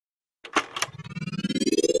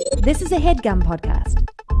This is a HeadGum podcast.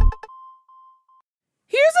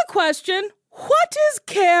 Here's a question. What is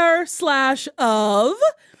Care/of?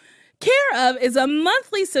 Care of is a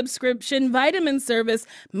monthly subscription vitamin service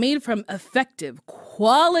made from effective,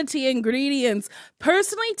 quality ingredients,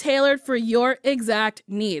 personally tailored for your exact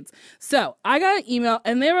needs. So I got an email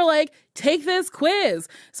and they were like, take this quiz.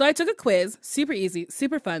 So I took a quiz, super easy,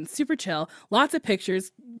 super fun, super chill, lots of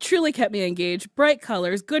pictures, truly kept me engaged, bright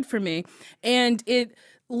colors, good for me. And it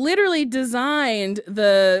literally designed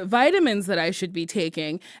the vitamins that I should be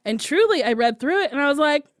taking. And truly, I read through it and I was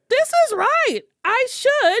like, this is right. I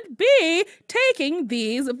should be taking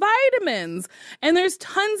these vitamins. And there's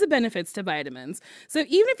tons of benefits to vitamins. So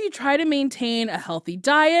even if you try to maintain a healthy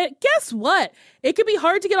diet, guess what? It can be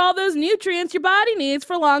hard to get all those nutrients your body needs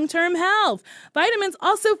for long-term health. Vitamins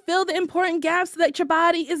also fill the important gaps that your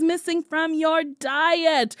body is missing from your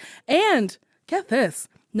diet. And get this,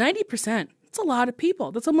 90%. That's a lot of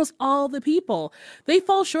people. That's almost all the people. They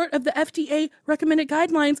fall short of the FDA recommended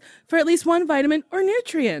guidelines for at least one vitamin or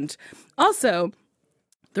nutrient. Also,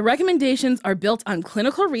 the recommendations are built on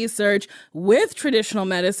clinical research with traditional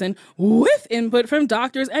medicine, with input from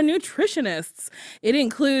doctors and nutritionists. It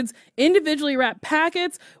includes individually wrapped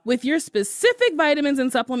packets with your specific vitamins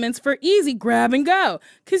and supplements for easy grab and go.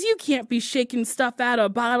 Because you can't be shaking stuff out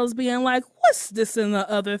of bottles being like, what's this and the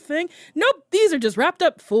other thing? Nope, these are just wrapped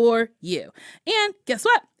up for you. And guess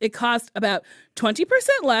what? It costs about 20%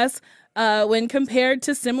 less when compared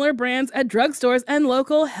to similar brands at drugstores and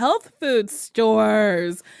local health food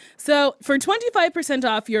stores. So for 25%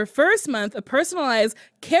 off your first month of personalized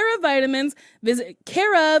Care of vitamins, visit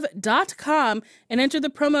careof.com and enter the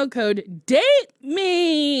promo code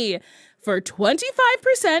DATEME for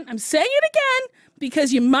 25%. I'm saying it again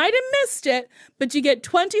because you might have missed it, but you get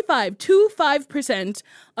 25%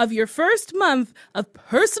 of your first month of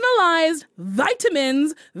personalized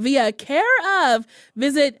vitamins via Care of.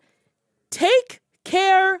 Visit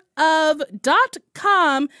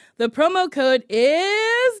takecareof.com. The promo code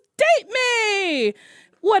is DATEME.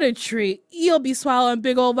 What a treat. You'll be swallowing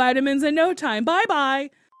big old vitamins in no time.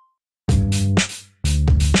 Bye-bye.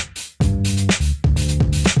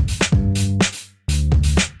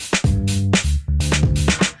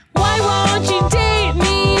 Why won't you date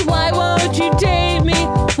me? Why won't you date me?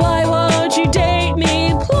 Why won't you date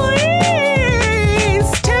me? Please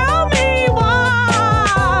tell me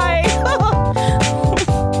why.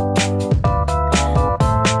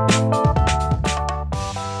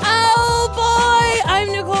 Oh boy,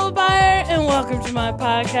 I'm Nicole Byer and welcome to my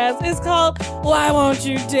podcast. It's called Why Won't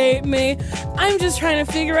You Date Me? I'm just trying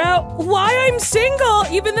to figure out why I'm single,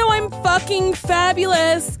 even though I'm fucking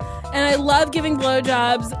fabulous and I love giving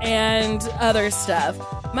blowjobs and other stuff.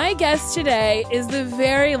 My guest today is the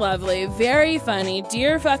very lovely, very funny,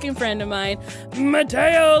 dear fucking friend of mine,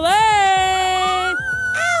 Matteo Lane.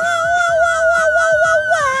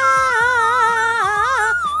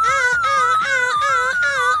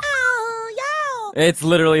 It's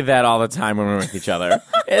literally that all the time when we're with each other.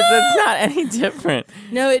 It's not any different.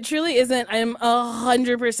 No, it truly isn't. I'm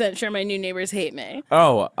 100% sure my new neighbors hate me.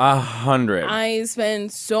 Oh, 100. I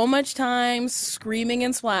spend so much time screaming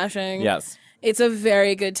and splashing. Yes. It's a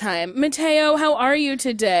very good time. Matteo, how are you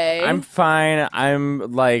today? I'm fine. I'm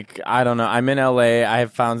I don't know. I'm in LA. I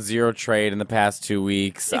have found zero trade in the past 2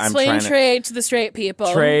 weeks. Explain trade to the straight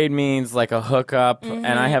people. Trade means like a hookup, and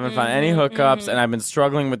I haven't found any hookups, and I've been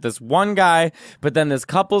struggling with this one guy, but then this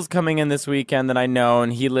couple's coming in this weekend that I know,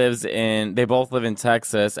 and they both live in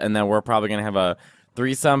Texas, and then we're probably going to have a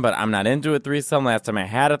threesome, but I'm not into a threesome. Last time I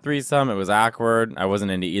had a threesome, it was awkward. I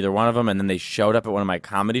wasn't into either one of them, and then they showed up at one of my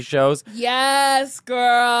comedy shows. Yes,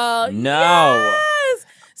 girl. No. Yes.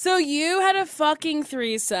 So you had a fucking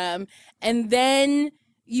threesome, and then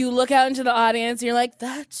you look out into the audience, and you're like,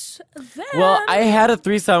 that's them. Well, I had a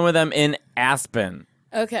threesome with them in Aspen.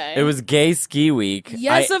 Okay. It was gay ski week.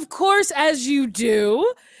 Yes, of course, as you do.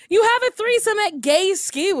 You have a threesome at Gay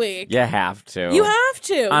Ski Week. You have to. You have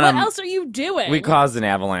to. What else are you doing? We caused an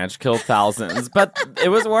avalanche, killed thousands, but it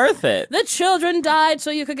was worth it. The children died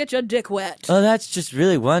so you could get your dick wet. Oh, that's just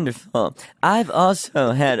really wonderful. I've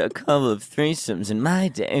also had a couple of threesomes in my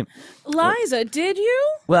day. Liza, did you?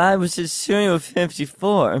 Well, I was at Serial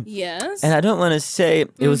 54. Yes. And I don't want to say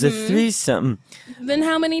it was a threesome. Then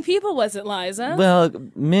how many people was it, Liza? Well,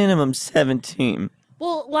 minimum 17.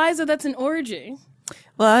 Well, Liza, that's an orgy.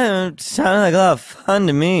 Well, it sounded like a lot of fun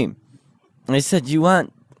to me. I said, you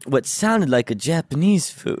want what sounded like a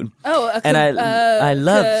Japanese food. Oh, and I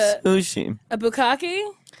love sushi. A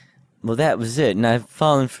bukkake? Well, that was it, and I've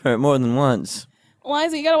fallen for it more than once.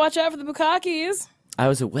 Liza, you gotta watch out for the bukkakes. I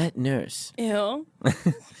was a wet nurse. Ew.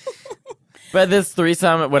 But this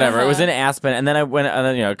threesome, whatever, it was in Aspen, and then I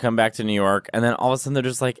went, come back to New York, and then all of a sudden they're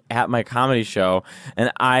just like at my comedy show,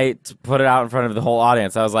 and I put it out in front of the whole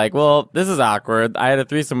audience. I was like, well, this is awkward. I had a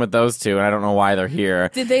threesome with those two, and I don't know why they're here.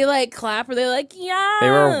 Did they like clap? Or they like, yeah? They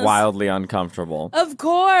were wildly uncomfortable. Of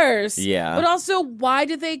course. Yeah. But also, why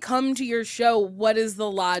did they come to your show? What is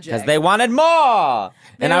the logic? Because they wanted more,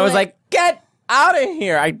 and I was like, get out of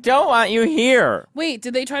here. I don't want you here. Wait,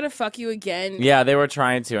 did they try to fuck you again? Yeah, they were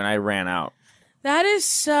trying to, and I ran out. That is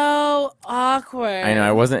so awkward. I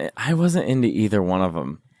know. I wasn't into either one of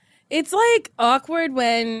them. It's like awkward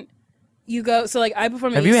when you go. So like I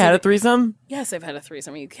perform. Have you had a threesome? Yes, I've had a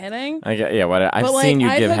threesome. Are you kidding? What? I've But, seen you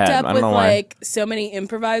I've give hooked head. up I don't with know why. like so many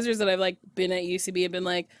improvisers that I've like been at UCB and been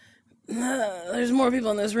like, there's more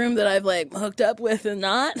people in this room that I've like hooked up with than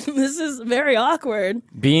not. This is very awkward.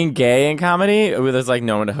 Being gay in comedy, there's like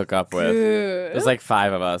no one to hook up with. Dude. There's like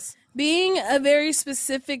 5 of us. Being a very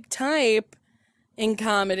specific type in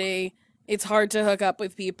comedy, it's hard to hook up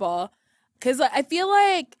with people. Because I feel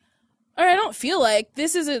like, or I don't feel like,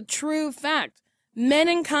 this is a true fact. Men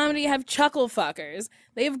in comedy have chuckle fuckers.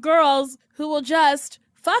 They have girls who will just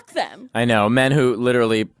fuck them. I know. Men who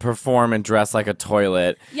literally perform and dress like a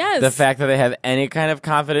toilet. Yes. The fact that they have any kind of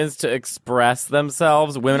confidence to express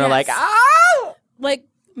themselves, women are like, Yes. ah! Like,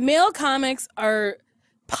 male comics are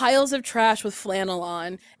piles of trash with flannel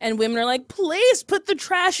on, and women are like, please put the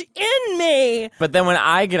trash in me. But then when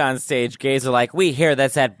I get on stage, gays are like, we hear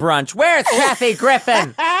this at brunch. Where's Kathy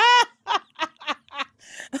Griffin?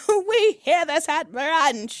 We hear this at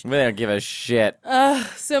brunch. We don't give a shit.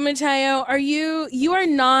 So Matteo, you are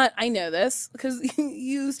not, I know this because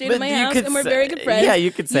you stayed But at my you house could and we're say- very good friends. yeah, you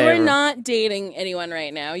could say you are it. not dating anyone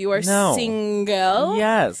right now. You are No. single.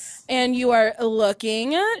 Yes. And you are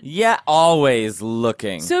looking. Yeah, always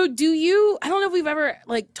looking. So do you, I don't know if we've ever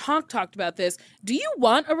like talked about this. Do you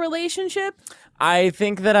want a relationship? I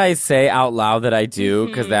think that I say out loud that I do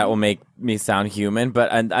because Mm-hmm. that will make me sound human.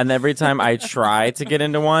 But and every time I try to get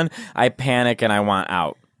into one, I panic and I want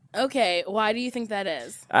out. Okay, why do you think that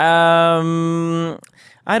is? I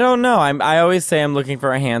don't know. I always say I'm looking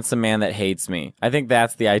for a handsome man that hates me. I think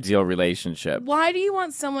that's the ideal relationship. Why do you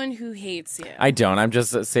want someone who hates you? I don't. I'm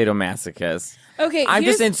just a sadomasochist. Okay, I'm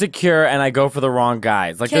just insecure and I go for the wrong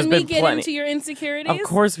guys. Like can there's we been get plenty. into your insecurities? Of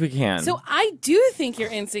course we can. So I do think you're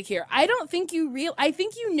insecure. I don't think you I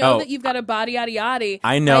think you know Oh. that you've got a body yada yada.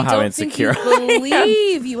 I know how don't insecure think I you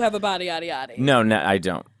believe you have a body yada yada. no, I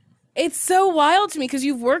don't. It's so wild to me because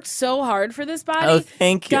you've worked so hard for this body. Oh,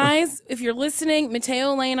 thank you. Guys, if you're listening,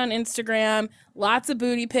 Matteo Lane on Instagram, lots of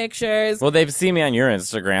booty pictures. Well, they've seen me on your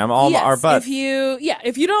Instagram. All Yes, our butts.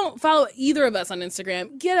 if you don't follow either of us on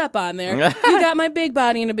Instagram, get up on there. You got my big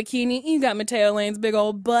body in a bikini. You got Matteo Lane's big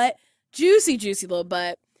old butt. Juicy, juicy little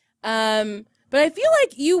butt. But I feel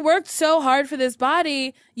like you worked so hard for this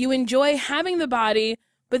body. You enjoy having the body.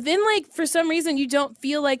 But then, like, for some reason, you don't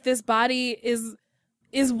feel like this body is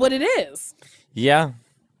what it is. Yeah.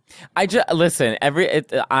 I just listen.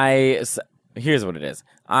 Here's what it is.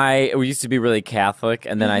 I used to be really Catholic,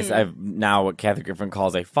 and then I've now what Kathy Griffin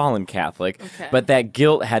calls a fallen Catholic. Okay. But that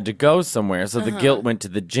guilt had to go somewhere, so the guilt went to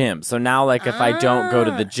the gym. So now, like, if I don't go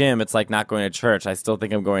to the gym, it's like not going to church. I still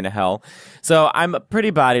think I'm going to hell. So I'm pretty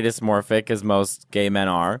body dysmorphic, as most gay men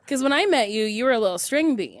are. Because when I met you, you were a little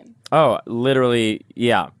string bean. Oh, literally,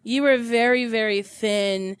 yeah. You were very, very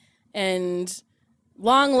thin and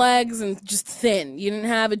long legs and just thin. You didn't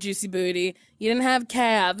have a juicy booty. You didn't have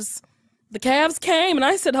calves. The calves came, and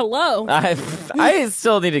I said hello. I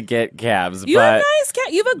still need to get calves, You but have nice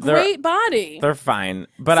calves. You have a great body. they're fine.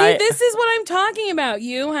 But See, this is what I'm talking about.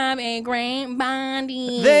 You have a great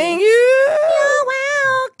body. Thank you. You're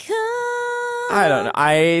welcome. I don't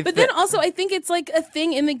know. But then also, I think it's like a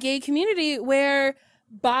thing in the gay community where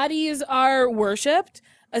bodies are worshipped.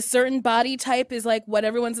 A certain body type is like what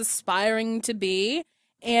everyone's aspiring to be.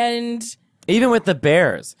 And even with the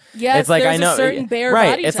bears, yes, it's like there's I know, a certain bear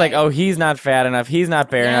right? body It's type. like, oh, he's not fat enough, he's not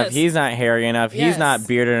bare enough, Yes. he's not hairy enough, Yes. he's not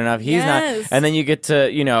bearded enough, he's Yes. not. And then you get to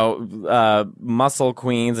muscle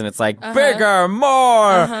queens, and it's like bigger,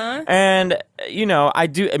 more. And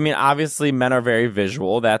I mean, obviously, men are very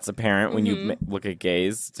visual. That's apparent when you look at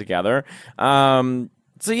gays together.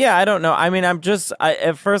 So yeah, I don't know. I mean,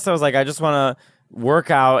 at first I was like, I just want to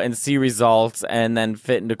work out and see results and then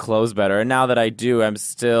fit into clothes better. And now that I do, I'm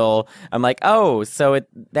like, oh, so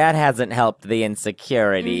that hasn't helped the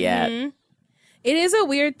insecurity yet. it is a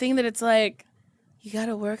weird thing that it's like, you got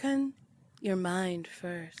to work on your mind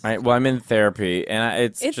first. Well, I'm in therapy, and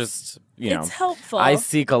it's just, It's helpful. I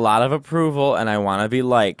seek a lot of approval, and I want to be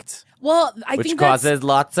liked. Well, I which think causes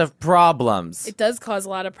lots of problems. it does cause a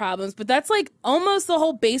lot of problems, but that's like almost the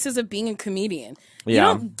whole basis of being a comedian. You Yeah.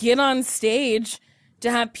 don't get on stage to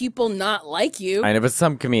have people not like you. I know, but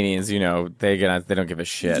some comedians, they don't give a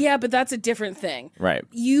shit. Yeah, but that's a different thing. Right.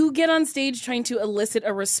 You get on stage trying to elicit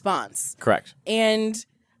a response. Correct. And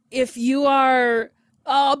if you are,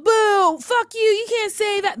 oh, boo, fuck you can't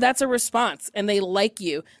say that. That's a response. And they like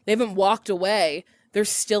you. They haven't walked away. They're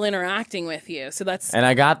still interacting with you. So that's... And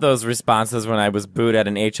I got those responses when I was booed at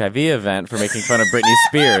an HIV event for making fun of Britney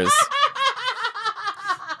Spears.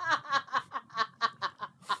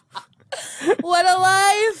 What a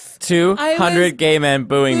life. 200 gay men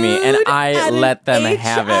booing me, and I let them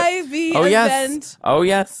have it. HIV Oh, event. yes. Oh,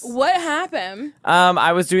 yes. What happened?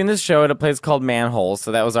 I was doing this show at a place called Manhole,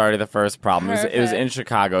 so that was already the first problem. It was in Perfect.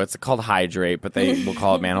 Chicago. It's called Hydrate, but they will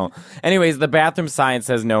call it Manhole. Anyways, the bathroom sign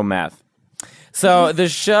says no meth. So the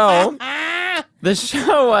show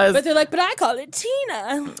was... But they're like, but I call it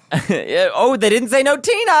Tina. Oh, they didn't say no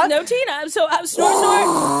Tina. No Tina. So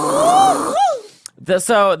snort.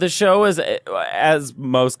 So the show is, as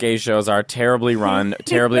most gay shows are, terribly run,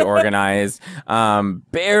 terribly organized,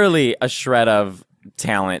 barely a shred of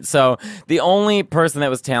talent. So the only person that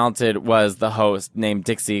was talented was the host named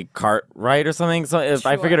Dixie Cartwright or something. So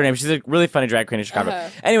I forget her name. She's a really funny drag queen in Chicago.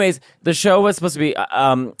 Anyways, the show was supposed to be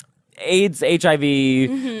AIDS, HIV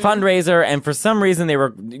fundraiser, and for some reason they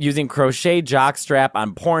were using crochet jockstrap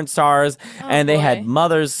on porn stars, and they had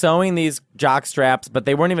mothers sewing these jock straps, but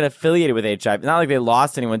they weren't even affiliated with HIV. Not like they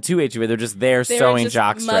lost anyone to HIV. They're just there sewing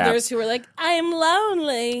jock straps. Mothers who were like, I'm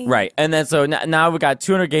lonely. Right. And then so now we got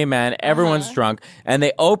 200 gay men. Everyone's drunk. And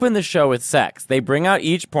they open the show with sex. They bring out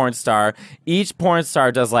each porn star. Each porn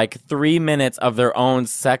star does like 3 minutes of their own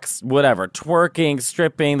sex, whatever. Twerking,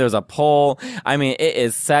 stripping. There's a pole. I mean, it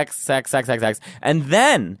is sex. And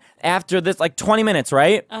then after this, like 20 minutes,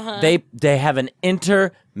 right? They have an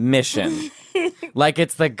intermission. Like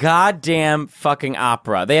it's the goddamn fucking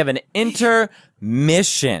opera. They have an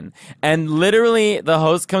intermission. And literally the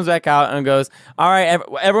host comes back out and goes, all right,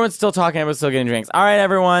 everyone's still talking, everyone's still getting drinks. All right,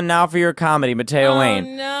 everyone, now for your comedy, Matteo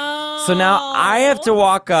Lane. No. So now I have to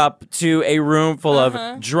walk up to a room full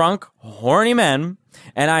of drunk, horny men.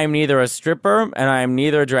 And I am neither a stripper and I am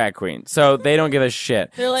neither a drag queen. So they don't give a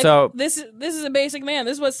shit. They're like, so, this is a basic man.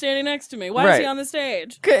 This is what's standing next to me. Why is he on the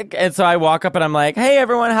stage? And so I walk up and I'm like, hey,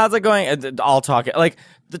 everyone, how's it going? And all talking. Like,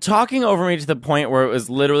 the talking over me to the point where it was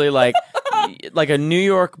literally like like a New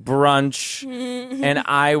York brunch, and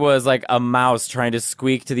I was like a mouse trying to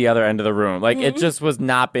squeak to the other end of the room. Like, it just was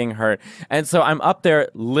not being heard. And so I'm up there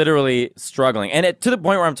literally struggling. And to the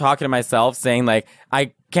point where I'm talking to myself saying, like,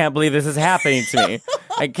 I can't believe this is happening to me.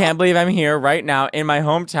 I can't believe I'm here right now in my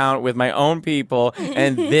hometown with my own people,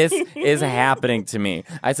 and this is happening to me.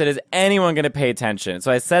 I said, is anyone going to pay attention?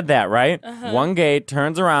 So I said that, right? One gay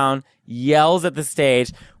turns around, yells at the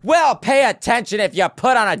stage, well, pay attention if you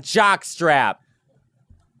put on a jock strap.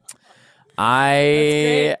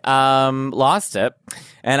 I lost it.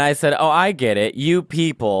 And I said, oh, I get it. You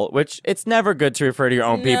people, which it's never good to refer to your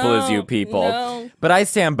own people as you people. No. But I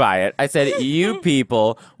stand by it. I said, you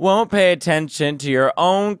people won't pay attention to your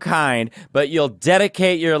own kind, but you'll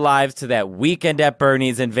dedicate your lives to that weekend at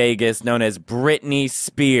Bernie's in Vegas known as Britney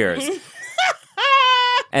Spears.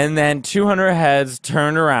 And then 200 heads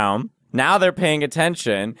turned around. Now they're paying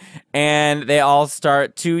attention, and they all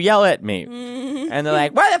start to yell at me. And they're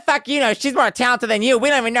like, why the fuck you know? She's more talented than you. We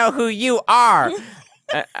don't even know who you are.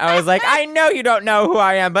 I was like, I know you don't know who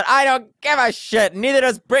I am, but I don't give a shit. Neither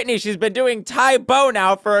does Britney. She's been doing Tai Bo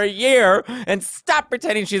now for a year. And stop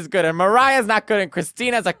pretending she's good. And Mariah's not good, and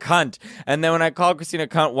Christina's a cunt. And then when I called Christina a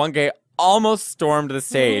cunt, one gay almost stormed the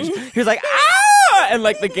stage. He was like, ah! And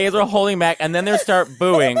like the gays were holding back, and then they start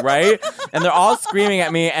booing, right? And they're all screaming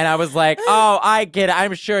at me, and I was like, oh, I get it.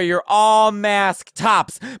 I'm sure you're all masked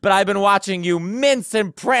tops, but I've been watching you mince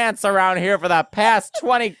and prance around here for the past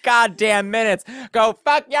 20 goddamn minutes. Go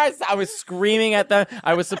fuck yes. I was screaming at them.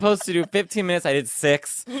 I was supposed to do 15 minutes. I did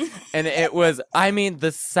 6. And it was, I mean,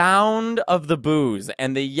 the sound of the boos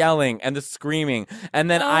and the yelling and the screaming.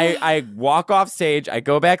 And then I walk off stage. I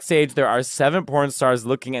go backstage. There are 7 porn stars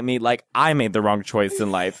looking at me like I made the wrong choice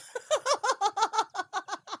in life.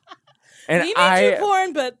 And we made you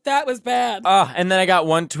porn, but that was bad. And then I got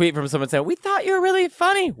one tweet from someone saying, we thought you were really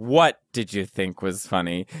funny. What did you think was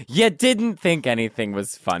funny? You didn't think anything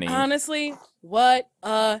was funny. Honestly, what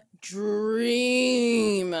a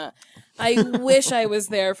dream. I wish I was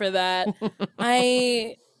there for that.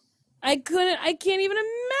 I can't even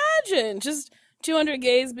imagine just 200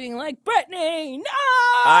 gays being like, Britney, no!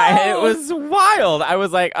 It was wild. I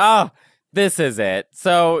was like, oh, this is it.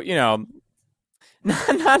 So, you know,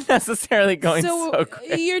 Not necessarily going so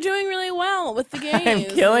great. You're doing really well with the gays. I'm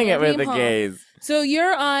killing it with the gays. So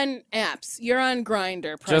you're on apps. You're on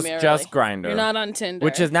Grindr primarily. Just Grindr. You're not on Tinder.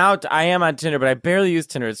 Which is now, I am on Tinder, but I barely use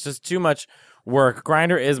Tinder. It's just too much work.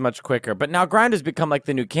 Grindr is much quicker. But now Grindr's become like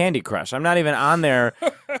the new Candy Crush. I'm not even on there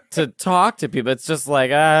to talk to people. It's just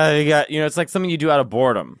like, it's like something you do out of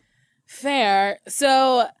boredom. Fair.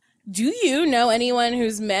 So do you know anyone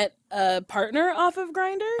who's met a partner off of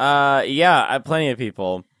Grindr? Yeah, I have plenty of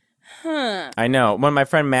people. Huh. I know. When my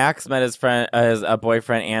friend Max met his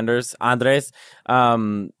boyfriend Andres,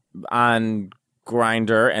 on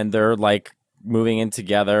Grindr, and they're like moving in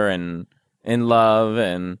together and in love,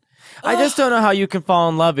 and I just don't know how you can fall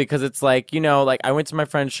in love, because it's like, like I went to my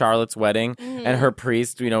friend Charlotte's wedding, and her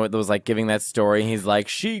priest, it was like giving that story. He's like,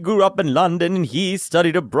 she grew up in London and he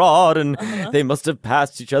studied abroad, and they must have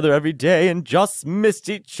passed each other every day and just missed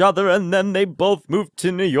each other, and then they both moved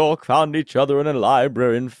to New York, found each other in a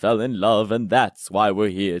library and fell in love, and that's why we're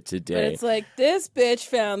here today. But it's like, this bitch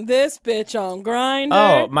found this bitch on Grindr.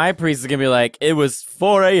 Oh, my priest is gonna be like, it was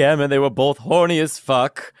 4 a.m. and they were both horny as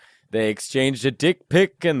fuck. They exchanged a dick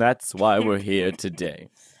pic, and that's why we're here today.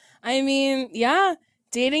 I mean, yeah,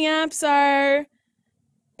 dating apps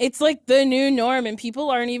it's like the new norm, and people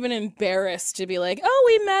aren't even embarrassed to be like, oh,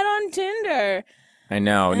 we met on Tinder. I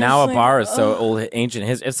know. And now a bar is so old,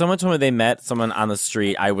 ancient. If someone told me they met someone on the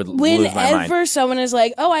street, I would lose my mind. Whenever someone is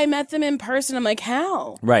like, oh, I met them in person, I'm like,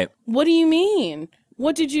 how? Right. What do you mean?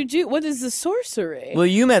 What did you do? What is the sorcery? Well,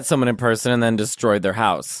 you met someone in person and then destroyed their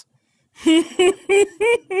house.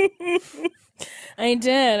 I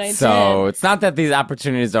did. So it's not that these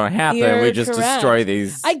opportunities don't happen. We just destroy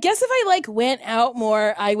these. I guess if I went out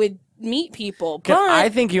more, I would meet people. But I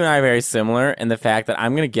think you and I are very similar in the fact that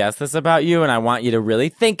I'm going to guess this about you, and I want you to really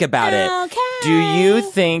think about it. Do you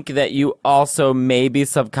think that you also maybe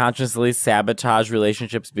subconsciously sabotage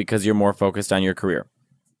relationships because you're more focused on your career?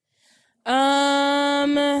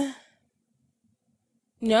 No.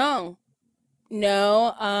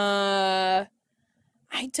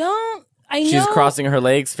 I don't. I know. She's crossing her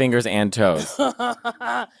legs, fingers, and toes.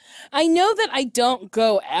 I know that I don't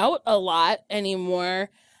go out a lot anymore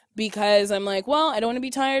because I'm like, well, I don't want to be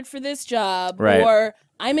tired for this job. Right. Or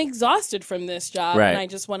I'm exhausted from this job, right. and I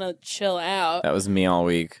just want to chill out. That was me all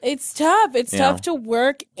week. It's tough. It's tough to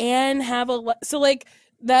work and have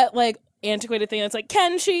that antiquated thing that's like,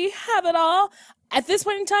 can she have it all? At this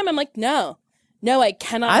point in time, I'm like, no, I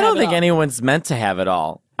cannot. I don't think anyone's meant to have it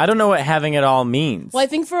all. I don't know what having it all means. Well, I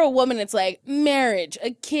think for a woman, it's like marriage, a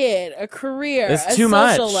kid, a career, it's too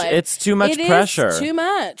much. Life. It's too much pressure. It's too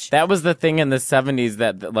much. That was the thing in the 70s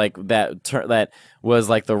that was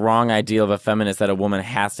like the wrong ideal of a feminist, that a woman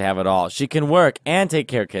has to have it all. She can work and take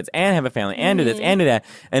care of kids and have a family and do this and do that.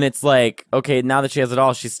 And it's like, okay, now that she has it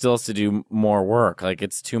all, she still has to do more work. Like,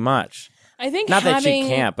 it's too much. I think not that she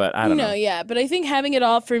can't, but I don't know. Yeah, but I think having it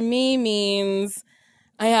all for me means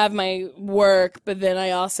I have my work, but then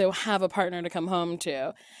I also have a partner to come home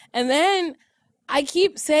to. And then I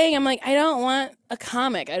keep saying, I'm like, I don't want a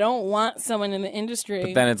comic. I don't want someone in the industry.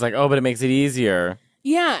 But then it's like, oh, but it makes it easier.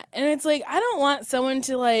 Yeah, and it's like, I don't want someone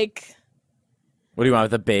to like... What do you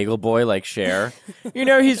want with a bagel boy like Cher?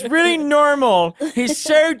 He's really normal. He's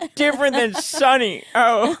so different than Sonny.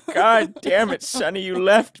 Oh, God damn it, Sonny, you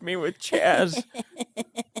left me with Chaz.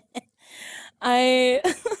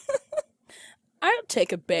 I'll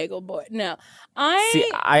take a bagel boy. No,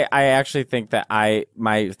 I actually think that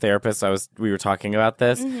my therapist, we were talking about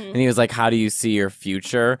this, and he was like, how do you see your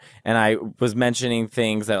future? And I was mentioning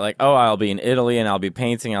things that like, oh, I'll be in Italy and I'll be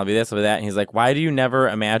painting, I'll be this, I'll be that. And he's like, why do you never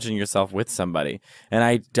imagine yourself with somebody? And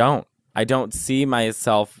I don't see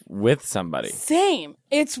myself with somebody. Same.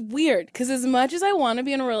 It's weird because as much as I want to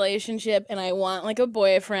be in a relationship and I want like a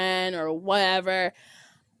boyfriend or whatever,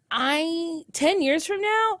 10 years from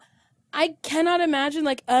now, I cannot imagine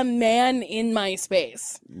like a man in my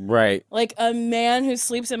space. Right. Like a man who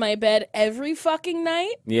sleeps in my bed every fucking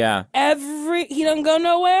night. Yeah. He don't go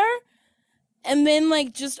nowhere. And then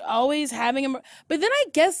like just always having him. But then I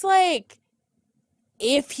guess like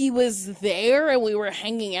if he was there and we were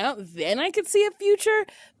hanging out, then I could see a future.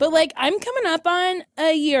 But like I'm coming up on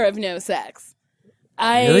a year of no sex.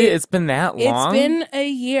 Really? It's been that long? It's been a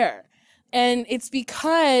year. And it's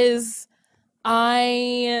because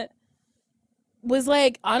I was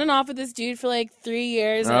like on and off with this dude for like 3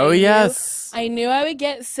 years. Yes. I knew I would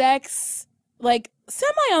get sex like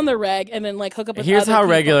semi on the reg and then like hook up with Here's other how people.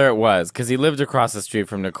 regular it was, because he lived across the street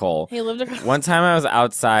from Nicole. He lived across. One time I was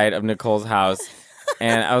outside of Nicole's house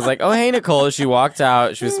and I was like, oh, hey, Nicole. She walked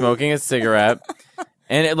out. She was smoking a cigarette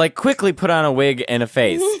and it like quickly put on a wig and a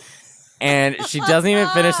face. And she doesn't even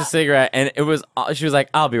finish the cigarette. And she was like,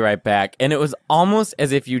 I'll be right back. And it was almost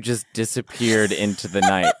as if you just disappeared into the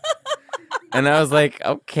night. And I was like,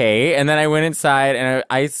 okay. And then I went inside and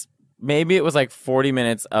maybe it was like 40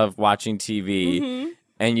 minutes of watching TV.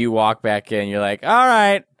 And you walk back in. You're like, all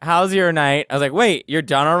right, how's your night? I was like, wait, you're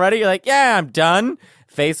done already? You're like, yeah, I'm done.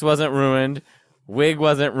 Face wasn't ruined. Wig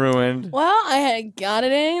wasn't ruined. Well, I had got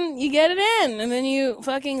it in. You get it in. And then you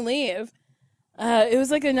fucking leave. It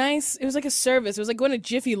was like a service. It was like going to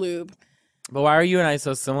Jiffy Lube. But why are you and I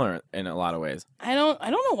so similar in a lot of ways? I don't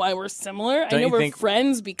know why we're similar. Don't I know you we're think-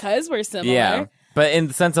 friends because we're similar. Yeah. But in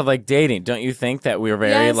the sense of like dating, don't you think that we're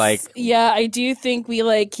very Yes, like... Yeah, I do think we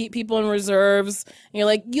like keep people in reserves. And you're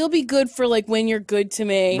like, you'll be good for like when you're good to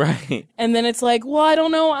me. Right. And then it's like, well, I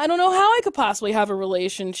don't know how I could possibly have a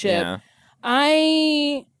relationship. Yeah.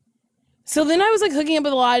 So then I was like hooking up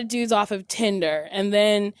with a lot of dudes off of Tinder, and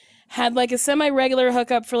then had like a semi-regular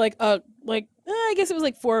hookup for I guess it was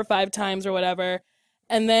like 4 or 5 times or whatever.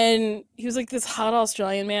 And then he was like this hot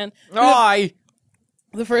Australian man.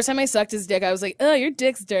 The first time I sucked his dick, I was like, oh, your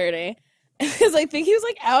dick's dirty. Because I think he was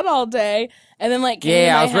like out all day. And then like, came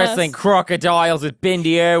to my I was house, wrestling crocodiles with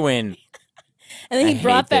Bindi Irwin. and then I he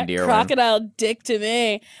brought hate that Bindi Irwin. crocodile dick to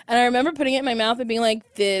me. And I remember putting it in my mouth and being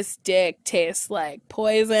like, this dick tastes like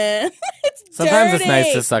poison. It's Sometimes dirty. it's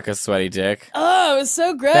nice to suck a sweaty dick. Oh, it was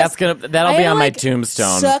so gross. That'll I be had on to, my like,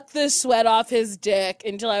 tombstone. Suck the sweat off his dick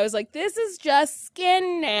until I was like, this is just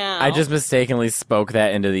skin now. I just mistakenly spoke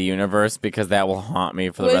that into the universe because that will haunt me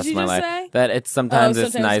for the What rest did of my you life. just say? That it's sometimes Oh,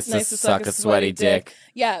 it's nice to suck a sweaty dick.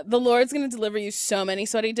 Yeah, the Lord's going to deliver you so many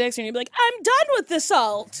sweaty dicks, and you'll be like, I'm done with the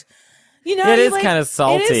salt. You know, It you is like- kinda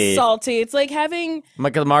salty. It is salty. It's like having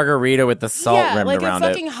Like a margarita with the salt rimmed like around a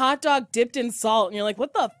fucking it. hot dog dipped in salt, and you're like,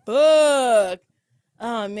 what the fuck?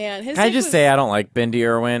 Oh man, his Can I dick just was- say I don't like Bindi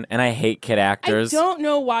Irwin and I hate kid I actors. don't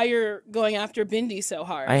know why you're going after Bindi so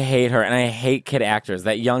hard. I hate her and I hate kid actors.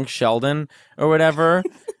 That young Sheldon or whatever.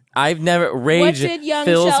 I've never rage What did young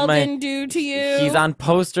fills Sheldon my. do to you? He's on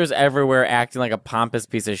posters everywhere, acting like a pompous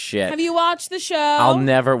piece of shit. Have you watched the show? I'll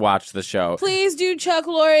never watch the show. Please do Chuck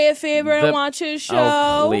Lorre a favor and watch his show.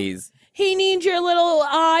 Oh, please. He needs your little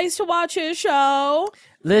eyes to watch his show.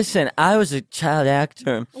 Listen, I was a child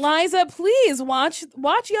actor. Liza, please watch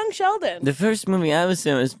Young Sheldon. The first movie I was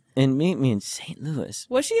in was in Meet Me in St. Louis.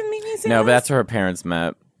 Was she in Meet Me in St. No, Louis? but that's where her parents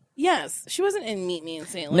met. Yes, she wasn't in Meet Me in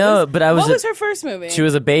St. Louis. No, but I was What a- was her first movie? She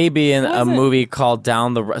was a baby in a wasn't- movie called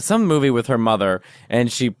some movie with her mother,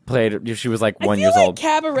 and she was like 1 I year feel like old.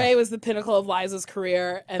 Cabaret was the pinnacle of Liza's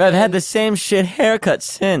career. And But I've then, had the same shit haircut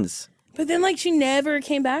since. But then, like, she never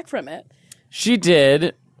came back from it. She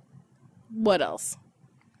did. What else?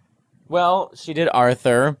 Well, she did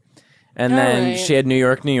Arthur, and then Alright. she had New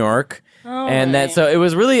York, New York. And Alright. so it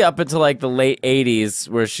was really up until like the late 80s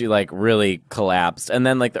where she like really collapsed. And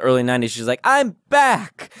then like the early 90s, she's like, I'm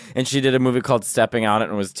back. And she did a movie called Stepping Out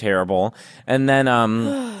and it was terrible. And then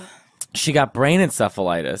she got brain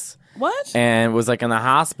encephalitis What? and was like in the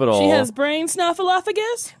hospital. She has brain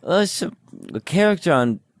snuffleupagus? Well, it's a character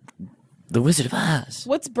on The Wizard of Oz.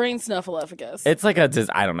 What's brain snuffleupagus? It's like I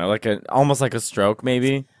don't know, almost like a stroke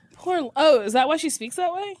maybe. Oh, is that why she speaks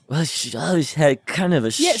that way? Well, she always had kind of a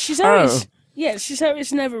Yeah, she's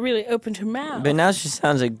always never really opened her mouth. But now she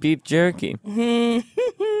sounds like beef jerky.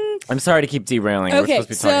 I'm sorry to keep derailing. We're Okay,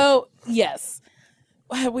 supposed to be talking. so yes,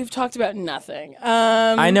 we've talked about nothing.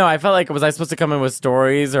 I know. I felt like, was I supposed to come in with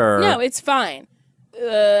stories or? No, it's fine.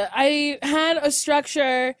 I had a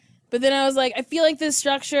structure, but then I was like, I feel like this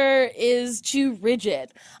structure is too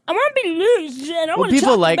rigid. I want to be loose, and I Well, want to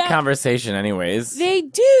people talk like about... conversation anyways. They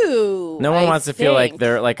do. No one I wants to feel like think.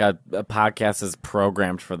 they're like a podcast is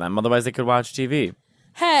programmed for them. Otherwise, they could watch TV.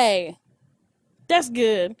 Hey, that's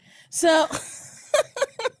good. So,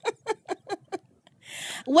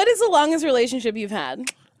 what is the longest relationship you've had?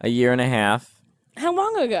 A year and a half How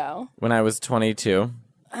long ago? when I was 22.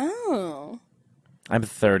 Oh. I'm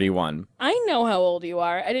 31. I know how old you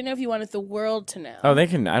are. I didn't know if you wanted the world to know. Oh, they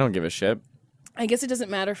can. I don't give a shit. I guess it doesn't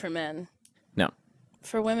matter for men. No.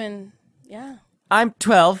 For women, yeah. I'm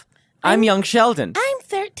 12. I'm young Sheldon. I'm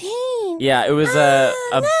 13. Yeah, it was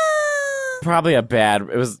probably a bad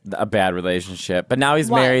relationship. But now he's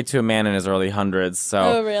Why? married to a man in his early hundreds. So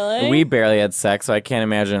Oh, really? we barely had sex. So I can't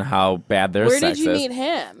imagine how bad their Where sex did you is. meet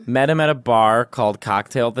him? Met him at a bar called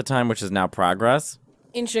Cocktail at the time, which is now Progress.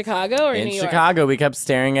 In Chicago or In New York? Chicago. We kept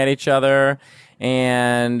staring at each other,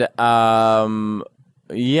 and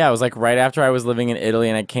yeah, it was like right after I was living in Italy,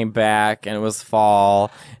 and I came back, and it was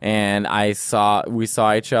fall, and we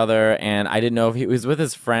saw each other, and I didn't know if he was with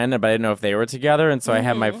his friend, but I didn't know if they were together, and so I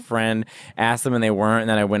had my friend ask them, and they weren't, and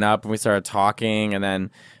then I went up and we started talking, and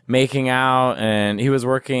then making out, and he was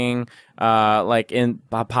working like in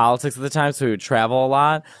politics at the time, so he would travel a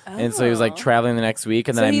lot, and so he was like traveling the next week.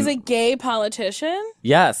 And So then he's a gay politician?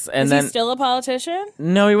 yes, and Is then he still a politician?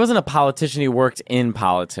 no, he wasn't a politician. He worked in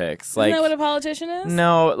politics. Like, Isn't that what a politician is?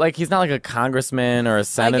 no, like he's not like a congressman or a I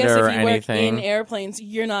senator guess if or you anything. work in airplanes,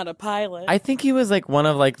 you're not a pilot. I think he was like one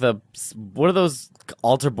of like what are those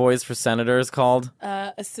altar boys for senators called?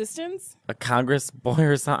 Assistants? A Congress boy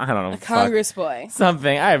or something? I don't know. A Congress boy.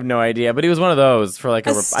 Something. I have no idea. But he was one of those for like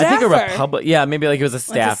A I think a staffer. Republic. Yeah, maybe like he was a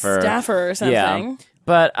staffer. Like a staffer or something. Yeah.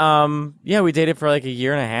 But yeah, we dated for like a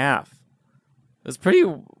year and a half. It was pretty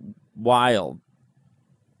wild.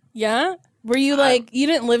 Yeah? Were you like, you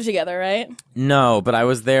didn't live together, right? No, but I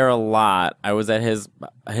was there a lot. I was at his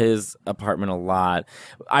apartment a lot.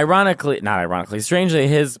 Strangely,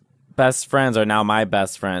 his best friends are now my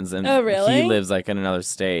best friends, and Oh, really? he lives like in another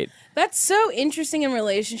state. That's so interesting in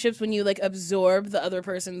relationships when you like absorb the other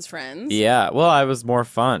person's friends. Yeah, well, I was more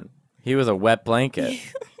fun. He was a wet blanket.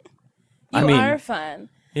 You are fun.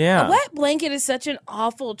 Yeah. A wet blanket is such an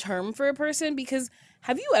awful term for a person because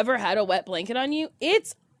have you ever had a wet blanket on you?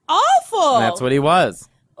 It's awful. That's what he was.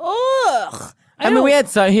 Ugh. I mean, he had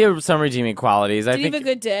some redeeming qualities. Did he have a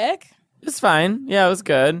good dick? It's fine. Yeah, it was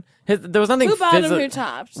good. There was nothing. Who bottomed, who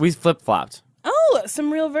topped? We flip flopped. Oh,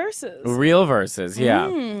 some real verses. Real verses, yeah.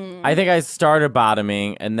 I think I started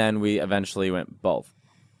bottoming, and then we eventually went both.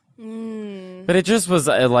 But it just was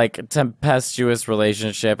a like tempestuous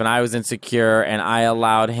relationship, and I was insecure, and I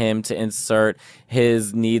allowed him to insert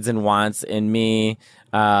his needs and wants in me,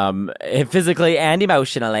 physically and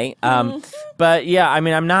emotionally. But yeah, I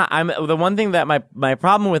mean, I'm the one thing that my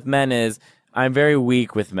problem with men is I'm very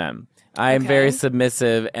weak with men. I'm very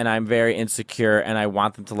submissive and I'm very insecure and I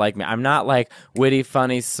want them to like me. I'm not like witty,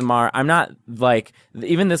 funny, smart. I'm not like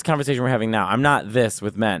even this conversation we're having now. I'm not this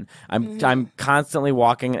with men. I'm constantly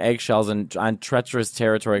walking in eggshells and on treacherous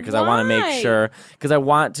territory because I want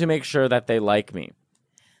to make sure that they like me.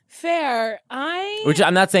 Fair. Which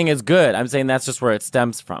I'm not saying is good. I'm saying that's just where it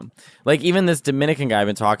stems from. Like even this Dominican guy I've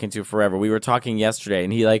been talking to forever. We were talking yesterday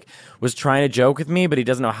and he like was trying to joke with me, but he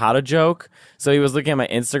doesn't know how to joke. So he was looking at my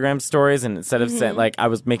Instagram stories and instead of saying like I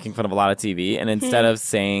was making fun of a lot of TV and instead of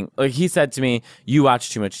saying like he said to me, "You watch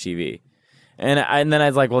too much TV." And then I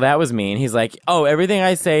was like, well, that was mean. He's like, oh, everything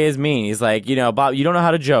I say is mean. He's like, you know, Bob, you don't know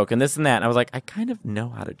how to joke and this and that. And I was like, I kind of know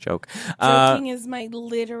how to joke. Joking is my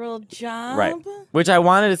literal job. Right. Which I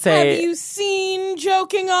wanted to say. Have you seen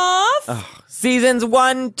Joking Off? Seasons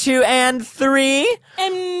 1, 2, and 3.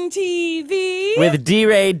 MTV. With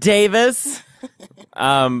D-Ray Davis.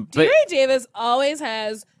 D-Ray Davis always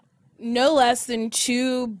has no less than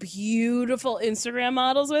 2 beautiful Instagram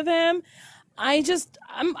models with him. I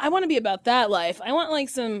want to be about that life. I want like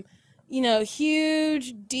some, you know,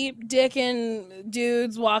 huge, deep dickin'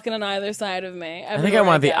 dudes walking on either side of me. I think I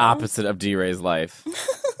want the opposite of D-Ray's life.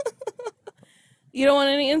 You don't want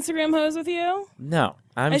any Instagram hoes with you? No,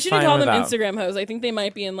 I shouldn't call them Instagram hoes. I think they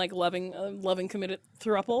might be in like loving committed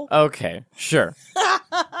throuple. Okay, sure.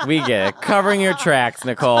 We get it. Covering your tracks,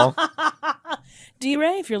 Nicole.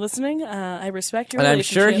 D-Ray, if you're listening, I respect your and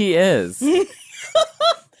relationship. I'm sure he is.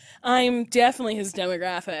 I'm definitely his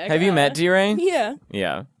demographic. Have you met D-Ray? Yeah.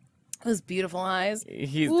 Yeah. Those beautiful eyes.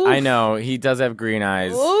 I know. He does have green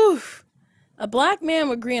eyes. Oof. A black man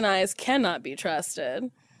with green eyes cannot be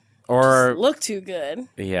trusted. Or just look too good.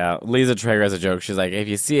 Yeah. Lisa Traeger has a joke. She's like, if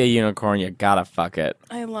you see a unicorn, you gotta fuck it.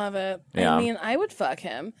 I love it. Yeah. I mean, I would fuck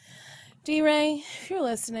him. D-Ray, if you're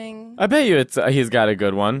listening. I bet you he's got a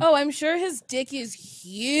good one. Oh, I'm sure his dick is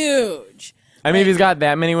huge. I mean, if he's got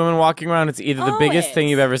that many women walking around, it's either the biggest Always. thing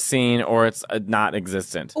you've ever seen or it's not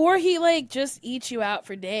existent. Or he, like, just eats you out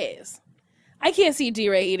for days. I can't see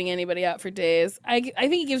D-Ray eating anybody out for days. I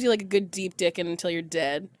think he gives you, like, a good deep dick until you're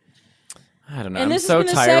dead. I don't know. And I'm this so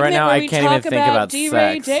has been a tired right segment now, where I we can't even talk think about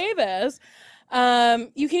D-Ray sex. Davis.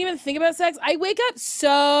 You can't even think about sex? I wake up so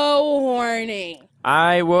horny.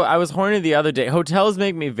 I was horny the other day. Hotels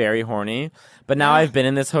make me very horny, but now I've been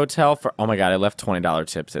in this hotel for, oh my God, I left $20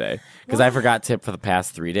 tip today because I forgot tip for the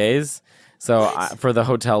past 3 days. So for the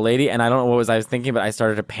hotel lady, and I don't know what I was thinking, but I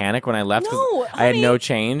started to panic when I left because I had no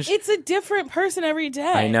change. It's a different person every day.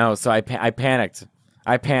 I know, so I panicked.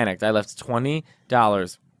 I left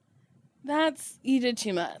 $20. You did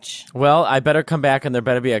too much. Well, I better come back and there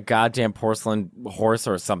better be a goddamn porcelain horse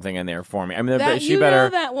or something in there for me. I mean, she better. Know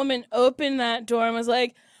that woman opened that door and was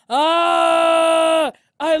like, I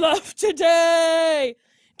left today.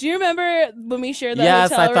 Do you remember when we shared that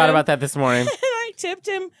Yes, hotel I thought room? about that this morning. And I tipped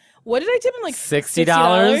him. What did I tip him? Like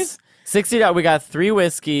 $60. $60. We got 3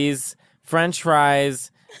 whiskeys, French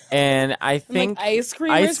fries, And I think like ice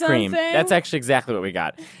cream or ice cream. something? That's actually exactly what we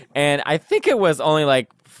got. And I think it was only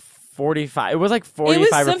like 45. It was like $45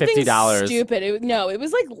 or $50. Stupid. It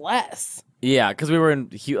was like less. Yeah, because we were in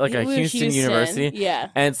Houston University. Yeah.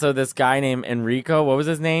 And so this guy named Enrico, what was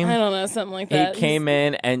his name? I don't know, something like He that. came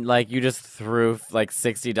in and like you just threw like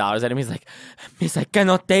 $60 at him. He's like, Miss, I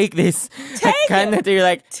cannot take this. Take I cannot. You're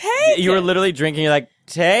like, Take you were it. literally drinking. You're like,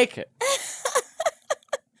 take it.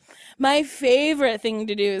 My favorite thing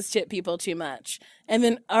to do is tip people too much and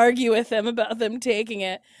then argue with them about them taking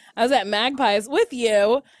it. I was at Magpies with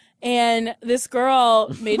you, and this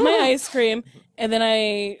girl made my ice cream, and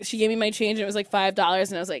then she gave me my change, and it was like $5,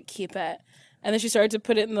 and I was like, keep it. And then she started to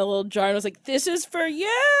put it in the little jar, and I was like, this is for you.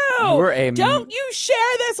 Don't you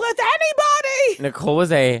share this with anybody. Nicole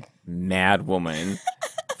was a mad woman.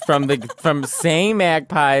 From saying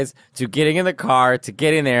Magpies to getting in the car to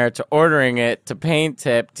getting there to ordering it to paying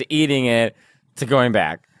tip to eating it to going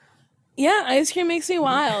back. Yeah, ice cream makes me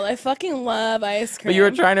wild. I fucking love ice cream. But you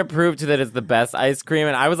were trying to prove that it's the best ice cream,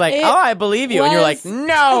 and I was like, I believe you. And you're like,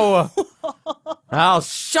 no! I'll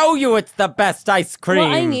show you it's the best ice cream.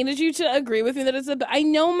 Well, I needed you to agree with me that it's I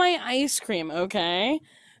know my ice cream, okay?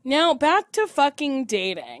 Now, back to fucking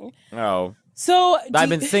dating. Oh. So... I've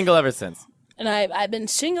been single ever since. And I've been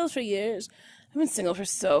single for years. I've been single for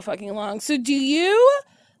so fucking long. So do you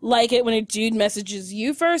like it when a dude messages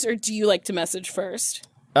you first, or do you like to message first?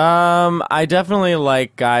 I definitely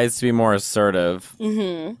like guys to be more assertive.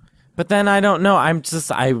 Mm-hmm. But then I don't know. I'm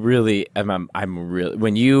really,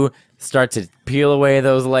 when you start to peel away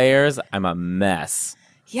those layers, I'm a mess.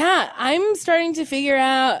 Yeah, I'm starting to figure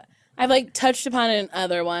out, I've like touched upon it in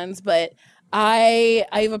other ones, but I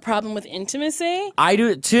have a problem with intimacy. I do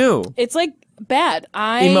it too. It's like bad.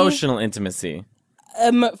 Emotional intimacy.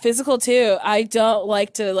 Physical too. I don't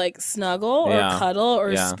like to like snuggle or cuddle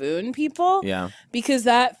or spoon people. Yeah. Because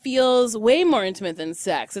that feels way more intimate than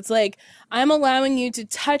sex. It's like I'm allowing you to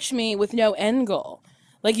touch me with no end goal.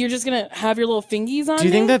 Like you're just gonna have your little fingies on me. Do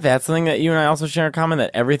you think that that's something that you and I also share in common?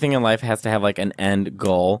 That everything in life has to have like an end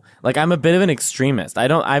goal. Like I'm a bit of an extremist.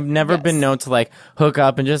 I've never been known to like hook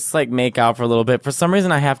up and just like make out for a little bit. For some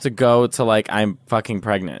reason, I have to go to like I'm fucking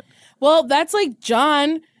pregnant. Well, that's like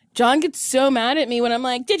John. John gets so mad at me when I'm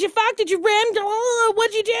like, did you fuck? Did you rim? Oh,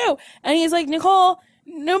 what'd you do? And he's like, Nicole,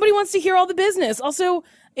 nobody wants to hear all the business. Also,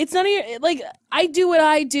 it's none of your, like, I do what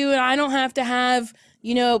I do and I don't have to have,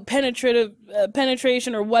 you know, penetration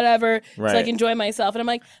or whatever so I can enjoy myself. And I'm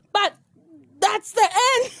like, but that's the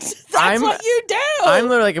end. That's what you do. I'm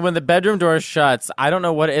literally like, when the bedroom door shuts, I don't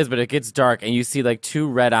know what it is, but it gets dark and you see like two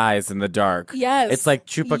red eyes in the dark. Yes. It's like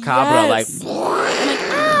chupacabra, like. I'm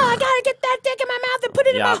like, I gotta get that dick in my mouth and put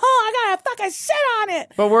it in my hole. I gotta fucking sit on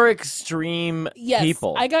it. But we're extreme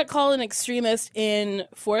people. I got called an extremist in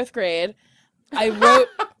 4th grade. I wrote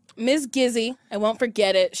Ms. Gizzy. I won't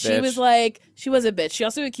forget it. She was a bitch. She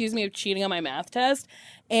also accused me of cheating on my math test.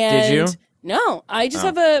 And did you? No, I just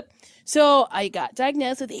have so I got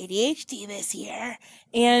diagnosed with ADHD this year.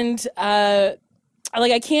 And I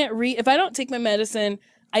can't read. If I don't take my medicine,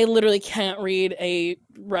 I literally can't read a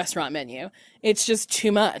restaurant menu. It's just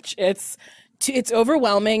too much. It's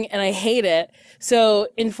overwhelming and I hate it. So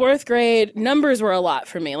in 4th grade, numbers were a lot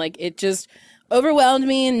for me. Like it just overwhelmed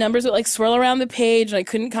me and numbers would like swirl around the page and I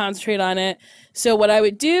couldn't concentrate on it. So what I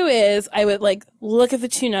would do is I would like look at the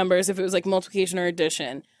two numbers if it was like multiplication or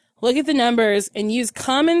addition. Look at the numbers and use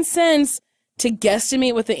common sense to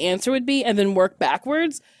guesstimate what the answer would be and then work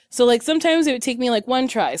backwards. So, like, sometimes it would take me, like, 1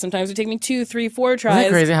 try. Sometimes it would take me 2, 3, 4 tries. Isn't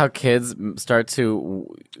it crazy how kids start to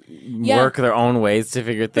work their own ways to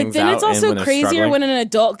figure things out? But then it's also when crazier when an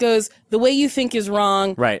adult goes, the way you think is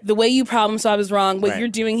wrong. Right. The way you problem solve is wrong. What you're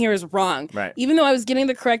doing here is wrong. Right. Even though I was getting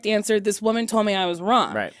the correct answer, this woman told me I was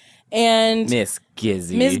wrong. Right. And Miss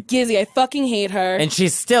Gizzy. Miss Gizzy, I fucking hate her. And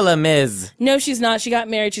she's still a Ms. No, she's not. She got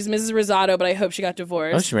married. She's Mrs. Rosato, but I hope she got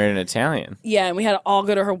divorced. Oh, she married an Italian. Yeah, and we had to all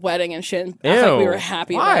go to her wedding and shit. And act like we were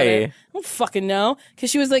happy about it. I don't fucking know.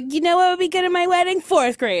 Because she was like, you know what would be good at my wedding?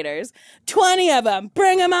 4th graders. 20 of them.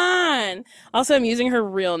 Bring them on. Also, I'm using her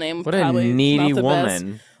real name. What a needy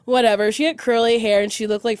woman. Best. Whatever. She had curly hair and she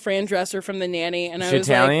looked like Fran Dresser from The Nanny. And I was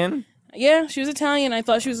Italian? Like, yeah, she was Italian. I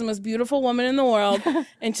thought she was the most beautiful woman in the world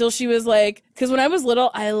until she was like, because when I was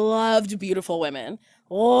little, I loved beautiful women.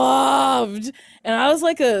 Loved. And I was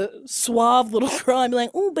like a suave little girl. I'd be like,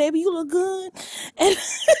 oh, baby, you look good. And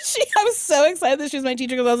I was so excited that she was my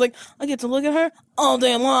teacher because I was like, I get to look at her all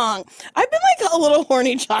day long. I've been like a little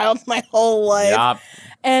horny child my whole life. Yup.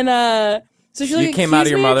 And, so she you came out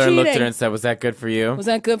of your mother and looked at her and said, was that good for you? Was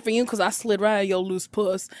that good for you? Because I slid right out of your loose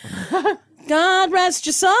puss. God rest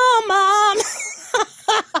your soul, Mom.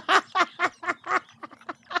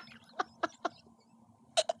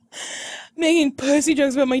 making pussy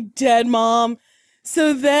jokes about my dead mom.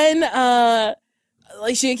 So then,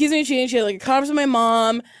 like, she accused me of cheating. She had, like, a conference with my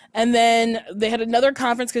mom. And then they had another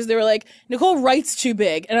conference because they were like, Nicole writes too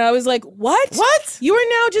big. And I was like, what? What? You are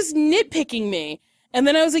now just nitpicking me. And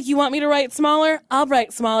then I was like, you want me to write smaller? I'll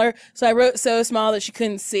write smaller. So I wrote so small that she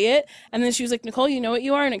couldn't see it. And then she was like, Nicole, you know what?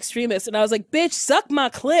 You are an extremist. And I was like, bitch, suck my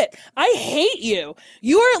clit. I hate you.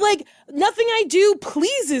 You are like, nothing I do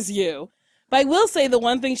pleases you. But I will say the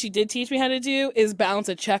one thing she did teach me how to do is balance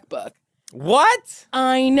a checkbook. What?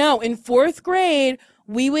 I know. In 4th grade,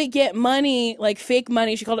 we would get money, like fake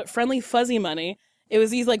money. She called it friendly fuzzy money. It was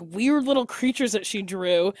these like weird little creatures that she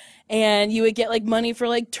drew, and you would get like money for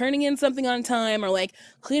like turning in something on time or like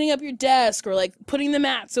cleaning up your desk or like putting the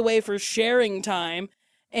mats away for sharing time.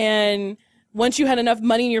 And once you had enough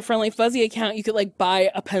money in your friendly fuzzy account, you could like buy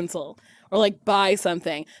a pencil or like buy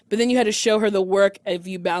something. But then you had to show her the work of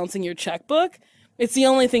you balancing your checkbook. It's the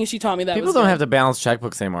only thing she taught me that People was don't good. have to balance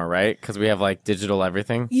checkbooks anymore, right? Because we have like digital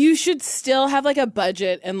everything. You should still have like a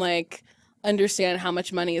budget and like understand how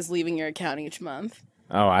much money is leaving your account each month.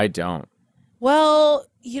 Oh, I don't. Well,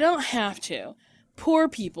 you don't have to. Poor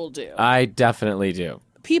people do. I definitely do.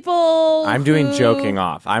 People I'm doing who- joking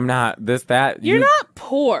off. I'm not this, that. You're not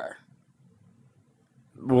poor.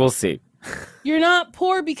 We'll see. You're not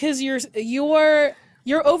poor because your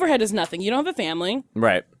overhead is nothing. You don't have a family.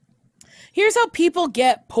 Right. Here's how people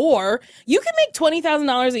get poor. You can make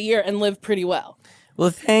 $20,000 a year and live pretty well. Well,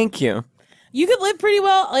 thank you. You could live pretty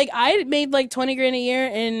well. Like, I made like 20 grand a year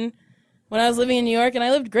when I was living in New York, and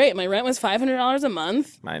I lived great. My rent was $500 a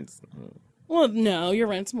month. Mine's. Well, no, your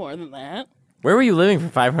rent's more than that. Where were you living for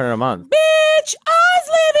 $500 a month? Bitch, I was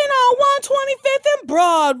living on 125th and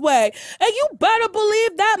Broadway. And you better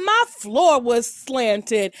believe that my floor was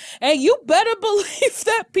slanted. And you better believe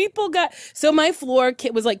that people got... So my floor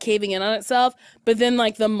was like caving in on itself, but then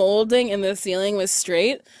like the molding in the ceiling was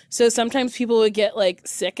straight. So sometimes people would get like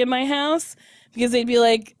sick in my house because they'd be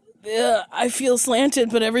like, ugh, I feel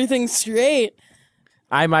slanted, but everything's straight.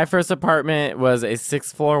 My first apartment was a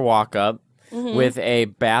 6th floor walk up. With a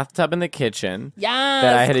bathtub in the kitchen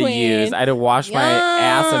that I had to use. I had to wash my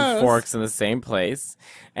ass and forks in the same place.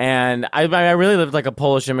 And I really lived like a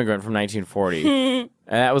Polish immigrant from 1940. And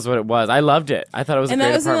that was what it was. I loved it. I thought it was a great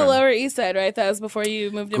apartment. And that was in the Lower East Side, right? That was before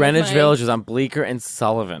you moved in Greenwich with Village was on Bleecker and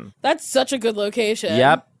Sullivan. That's such a good location.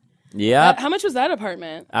 Yep. How much was that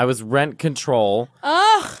apartment? I was rent control.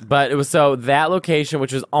 Ugh. But it was that location,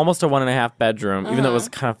 which was almost a 1.5 bedroom, even though it was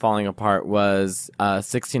kind of falling apart, was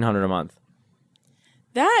 $1,600 a month.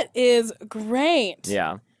 That is great.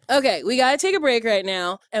 Yeah. Okay, we gotta take a break right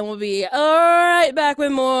now, and we'll be all right back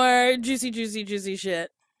with more juicy, juicy, juicy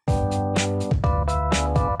shit.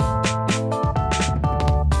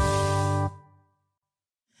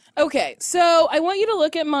 Okay, so I want you to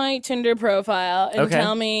look at my Tinder profile and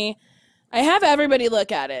tell me. I have everybody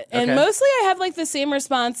look at it, and mostly I have like the same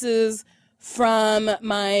responses from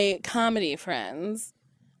my comedy friends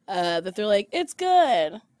that they're like, "It's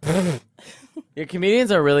good." Your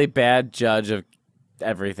comedians are a really bad judge of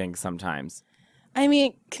everything sometimes. I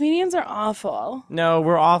mean, comedians are awful. No,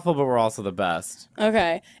 we're awful, but we're also the best.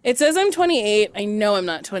 Okay. It says I'm 28. I know I'm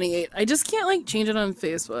not 28. I just can't, like, change it on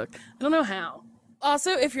Facebook. I don't know how.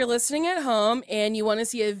 Also, if you're listening at home and you want to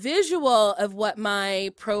see a visual of what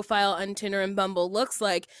my profile on Tinder and Bumble looks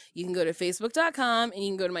like, you can go to facebook.com and you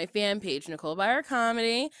can go to my fan page, Nicole Byer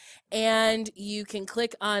Comedy, and you can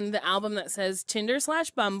click on the album that says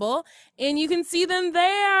Tinder/Bumble, and you can see them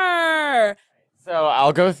there. So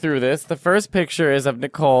I'll go through this. The first picture is of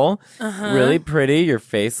Nicole. Really pretty. Your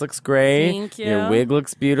face looks great. Thank you. Your wig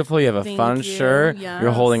looks beautiful. You have a fun you. shirt. Yes.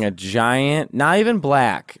 You're holding a giant, not even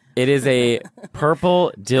black. It is a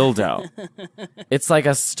purple dildo. It's like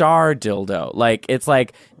a star dildo. Like, it's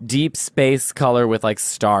like deep space color with like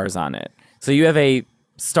stars on it. So you have a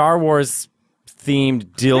Star Wars themed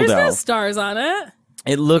dildo. There's no stars on it.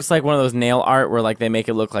 It looks like one of those nail art where like they make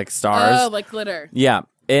it look like stars. Oh, like glitter. Yeah.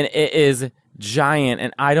 And it is giant,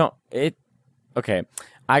 and I got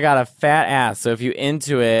a fat ass, so if you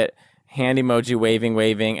into it, hand emoji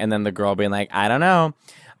waving, and then the girl being like, I don't know.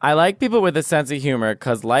 I like people with a sense of humor,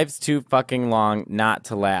 because life's too fucking long not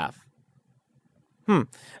to laugh.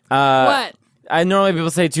 What? I normally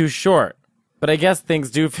people say too short, but I guess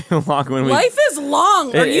things do feel long when we... Life is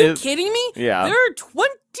long. Are you kidding me? Yeah. There are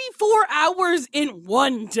 24 hours in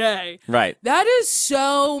one day. Right. That is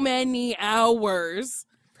so many hours.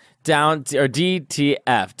 Down to, or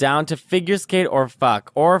DTF, down to figure skate or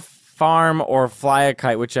fuck, or farm or fly a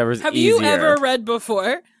kite, whichever's easier. Have you ever read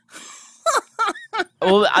before?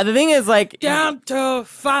 Well, the thing is, like, Down to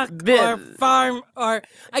fuck or farm or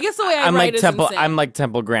I guess the way I'm write like is Temple. insane. I'm like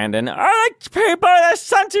Temple Grandin. I like people that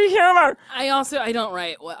sense of humor. I don't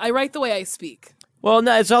write. I write the way I speak. Well,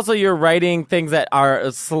 no, it's also you're writing things that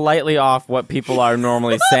are slightly off what people are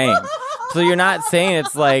normally saying. So you're not saying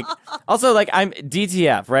it's like. Also, like I'm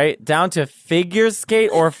DTF, right? Down to figure skate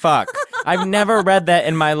or fuck. I've never read that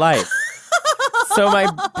in my life. So my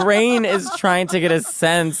brain is trying to get a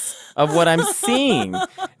sense of what I'm seeing.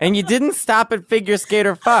 And you didn't stop at figure skate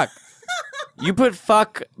or fuck. You put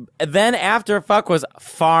fuck, then after fuck was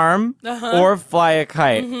farm or fly a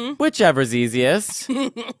kite, whichever's easiest.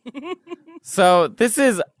 So this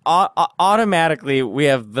is automatically, we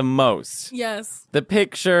have the most. Yes. The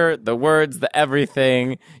picture, the words, the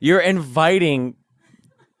everything. You're inviting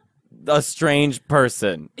a strange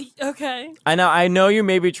person. Okay. I know you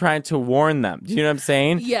may be trying to warn them. Do you know what I'm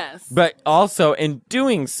saying? Yes. But also, in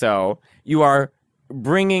doing so, you are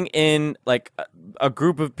bringing in, like, a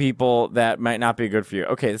group of people that might not be good for you.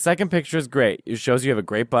 Okay, the second picture is great. It shows you have a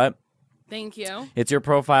great butt. Thank you. It's your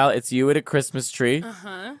profile. It's you at a Christmas tree.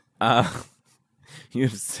 Uh-huh. You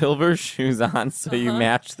have silver shoes on, so you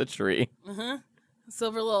match the tree.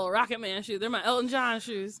 Silver little Rocket Man shoes. They're my Elton John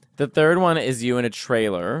shoes. The third one is you in a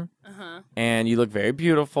trailer. Uh-huh. And you look very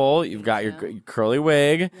beautiful. You've got your curly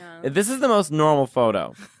wig. Yeah. This is the most normal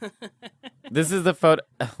photo. This is the photo.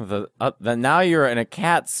 Now you're in a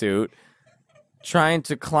cat suit trying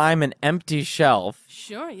to climb an empty shelf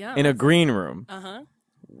Sure, yeah. in a green room. Uh-huh.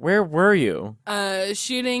 Where were you?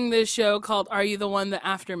 Shooting this show called Are You the One? The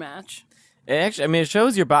Aftermatch. Actually, I mean, it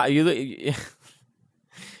shows your body.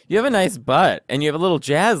 You have a nice butt, and you have a little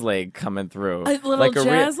jazz leg coming through. A little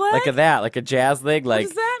jazz leg? Like like a jazz leg. Like, What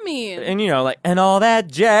does that mean? And and all that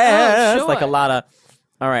jazz. Oh, sure. Like a lot of.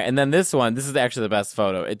 All right, and then this one. This is actually the best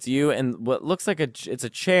photo. It's you and what looks like it's a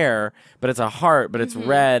chair, but it's a heart, but it's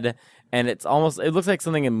red, and it looks like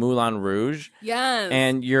something in Moulin Rouge. Yes.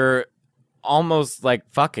 And you're almost like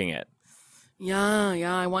fucking it.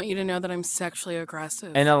 Yeah, I want you to know that I'm sexually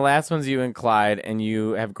aggressive. And the last one's you and Clyde, and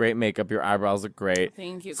you have great makeup. Your eyebrows look great.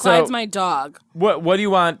 Thank you. So, Clyde's my dog. What do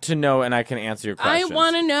you want to know, and I can answer your questions? I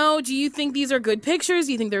want to know, do you think these are good pictures?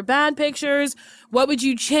 Do you think they're bad pictures? What would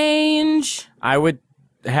you change? I would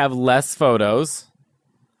have less photos.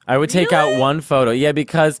 I would take out one photo. Yeah,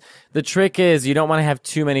 because the trick is you don't want to have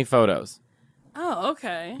too many photos. Oh,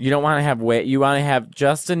 okay. You don't want to have you want to have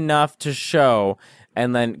just enough to show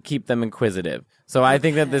and then keep them inquisitive. So I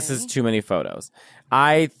think that this is too many photos.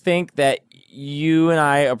 I think that you and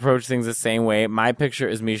I approach things the same way. My picture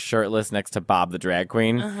is me shirtless next to Bob the drag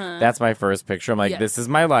queen. That's my first picture. I'm like, this is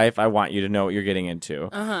my life. I want you to know what you're getting into.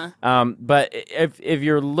 But if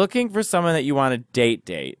you're looking for someone that you want to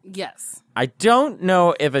date, Yes. I don't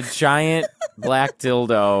know if a giant black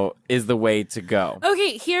dildo is the way to go.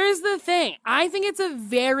 Okay, here's the thing. I think it's a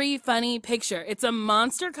very funny picture. It's a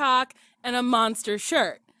monster cock and a monster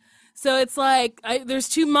shirt. So it's like, there's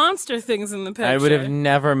two monster things in the picture. I would have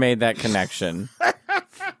never made that connection.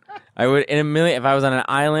 I would, in a million, if I was on an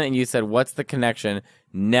island and you said, what's the connection?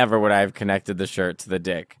 Never would I have connected the shirt to the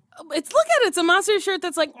dick. Look at it. It's a monster shirt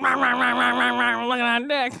that's like, rah, rah, rah, rah, rah, rah, look at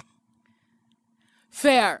that dick.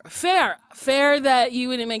 Fair that you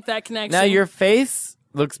wouldn't make that connection. Now, your face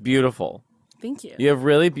looks beautiful. Thank you. You have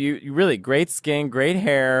really great skin, great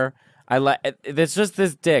hair. It's just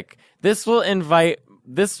this dick. This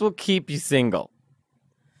will keep you single.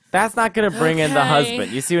 That's not going to bring in the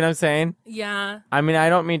husband. You see what I'm saying? Yeah. I mean, I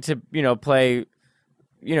don't mean to, play,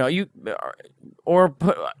 or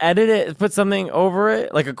edit it, put something over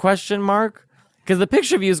it, like a question mark. Because the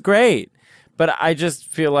picture of you is great. But I just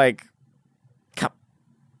feel like,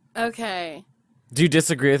 Okay. do you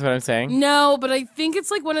disagree with what I'm saying? No, but I think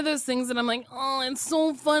it's like one of those things that I'm like, oh, it's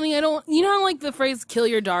so funny. How like the phrase "kill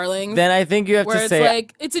your darlings"? Then I think you have where to it's say,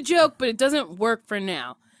 like it's a joke, but it doesn't work for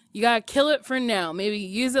now. You gotta kill it for now. Maybe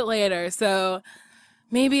use it later. So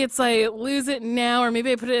maybe it's like lose it now, or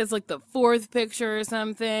maybe I put it as like the fourth picture or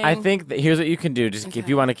something. I think that here's what you can do. Just if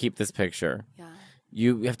you want to keep this picture, Yeah.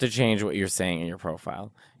 you have to change what you're saying in your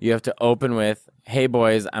profile. You have to open with, "Hey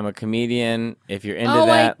boys, I'm a comedian. If you're into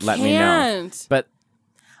that, let me know." But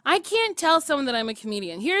I can't tell someone that I'm a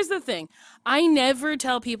comedian. Here's the thing. I never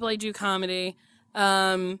tell people I do comedy.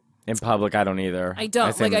 in public, I don't either. I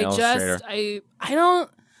don't. say I'm an I illustrator. I don't.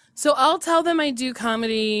 So I'll tell them I do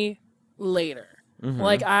comedy later.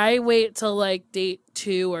 Like I wait till like date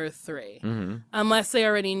 2 or 3. Unless they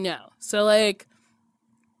already know. So like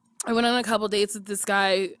I went on a couple dates with this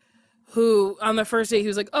guy who on the first date he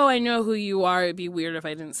was like, "Oh, I know who you are. It'd be weird if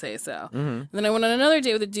I didn't say so." And then I went on another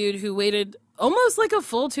date with a dude who waited almost like a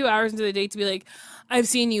full 2 hours into the date to be like, I've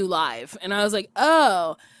seen you live. And I was like,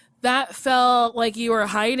 oh, that felt like you were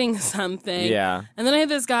hiding something. Yeah. And then I had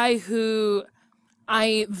this guy who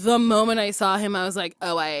the moment I saw him, I was like,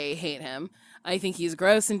 oh, I hate him. I think he's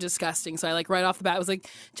gross and disgusting. So I like right off the bat was like,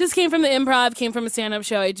 just came from the improv, came from a stand-up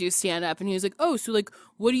show. I do stand-up. And he was like, oh, so like,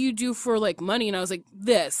 what do you do for like money? And I was like,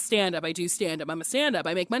 this stand-up. I do stand-up. I'm a stand-up.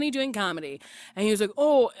 I make money doing comedy. And he was like,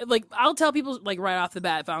 oh, like I'll tell people like right off the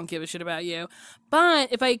bat if I don't give a shit about you.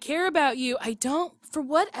 But if I care about you, I don't, for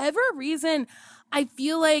whatever reason, I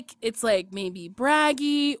feel like it's like maybe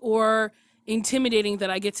braggy or intimidating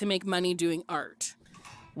that I get to make money doing art.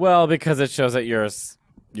 Well, because it shows that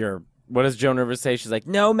you're what does Joan Rivers say? She's like,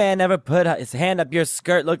 no man ever put his hand up your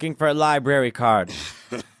skirt looking for a library card.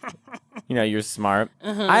 You know, you're smart.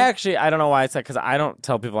 I don't know why I said, because I don't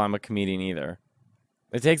tell people I'm a comedian either.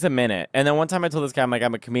 It takes a minute. And then one time I told this guy, I'm like,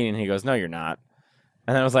 I'm a comedian. And he goes, no, you're not.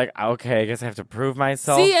 And then I was like, okay, I guess I have to prove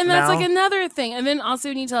myself. See, and that's now. like another thing. And then also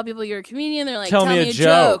when you tell people you're a comedian, they're like, tell me a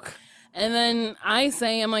joke. And then I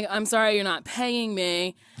say, I'm like, I'm sorry, you're not paying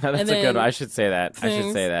me. That's and a good one. I should say that. I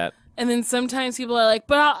should say that. And then sometimes people are like,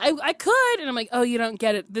 but I could. And I'm like, oh, you don't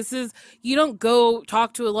get it. You don't go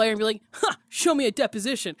talk to a lawyer and be like, show me a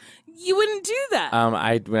deposition. You wouldn't do that.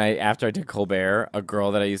 After I did Colbert, a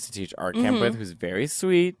girl that I used to teach art camp with, who's very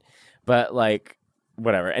sweet, but like,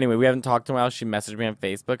 whatever. Anyway, we haven't talked in a while. She messaged me on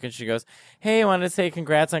Facebook and she goes, hey, I wanted to say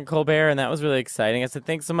congrats on Colbert. And that was really exciting. I said,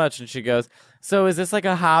 thanks so much. And she goes, so is this like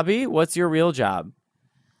a hobby? What's your real job?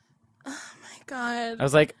 God. I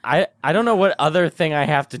was like, I don't know what other thing I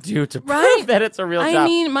have to do to prove that it's a real job. I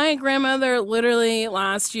mean, my grandmother literally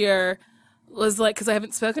last year was like, because I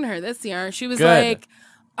haven't spoken to her this year, she was like,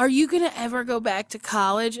 are you going to ever go back to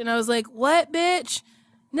college? And I was like, what, bitch?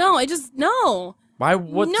 No, no. Why?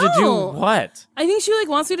 What to do what? I think she like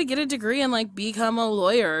wants me to get a degree and like become a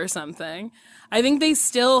lawyer or something. I think they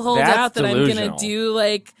still hold out that delusional. I'm going to do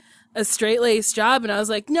like a straight-laced job. And I was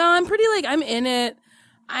like, no, I'm pretty like, I'm in it.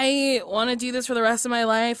 I want to do this for the rest of my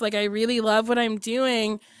life. Like, I really love what I'm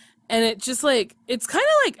doing. And it just, like, it's kind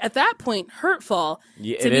of, like, at that point, hurtful.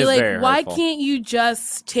 Yeah, to be like, why can't you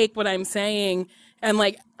just take what I'm saying and,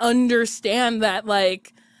 like, understand that,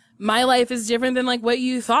 like, my life is different than, like, what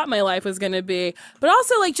you thought my life was going to be. But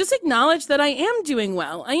also, like, just acknowledge that I am doing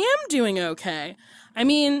well. I am doing okay. I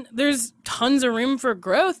mean, there's tons of room for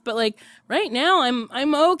growth, but like right now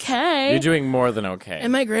I'm okay. You're doing more than okay.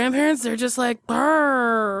 And my grandparents, they're just like,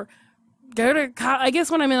 brr. I guess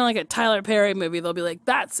when I'm in like a Tyler Perry movie, they'll be like,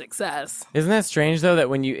 that's success. Isn't that strange though, that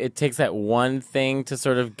when it takes that one thing to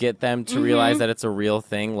sort of get them to realize that it's a real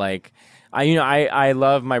thing? Like, I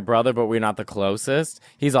love my brother, but we're not the closest.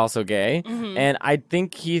 He's also gay. And I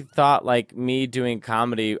think he thought like me doing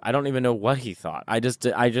comedy, I don't even know what he thought. I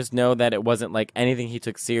just know that it wasn't like anything he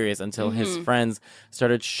took serious until his friends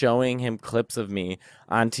started showing him clips of me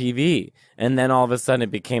on TV. And then all of a sudden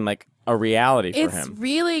it became like a reality for him. It's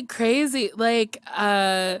really crazy. Like,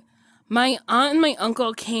 my aunt and my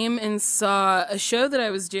uncle came and saw a show that I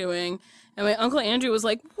was doing. And my Uncle Andrew was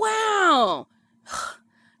like, wow,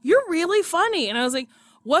 you're really funny. And I was like,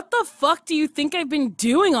 what the fuck do you think I've been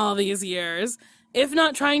doing all these years, if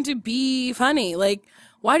not trying to be funny? Like,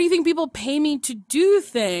 why do you think people pay me to do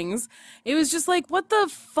things? It was just like, what the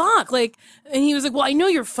fuck? Like, and he was like, well, I know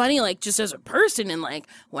you're funny, like, just as a person and, like,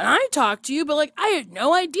 when I talk to you, but, like, I had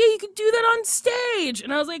no idea you could do that on stage.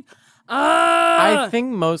 And I was like, I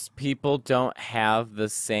think most people don't have the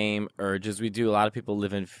same urges we do. A lot of people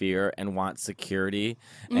live in fear and want security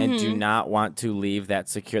and do not want to leave that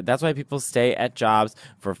secure. That's why people stay at jobs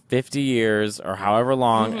for 50 years or however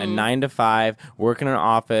long, a 9 to 5, work in an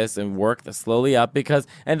office and work slowly up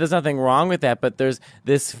and there's nothing wrong with that, but there's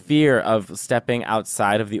this fear of stepping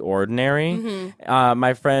outside of the ordinary.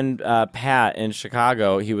 My friend Pat in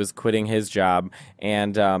Chicago, he was quitting his job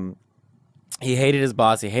and he hated his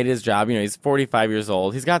boss. He hated his job. You know, he's 45 years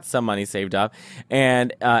old. He's got some money saved up.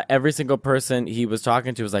 And every single person he was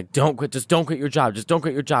talking to was like, don't quit. Just don't quit your job. Just don't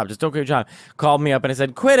quit your job. Just don't quit your job. Called me up and I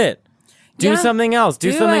said, quit it. Do something else.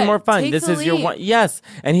 Do something more fun. Take this the is your leap. one. Yes.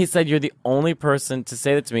 And he said, you're the only person to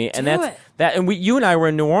say that to me. And and you and I were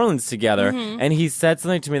in New Orleans together. And he said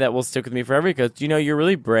something to me that will stick with me forever because, you're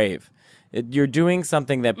really brave. You're doing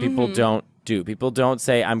something that people don't do. People don't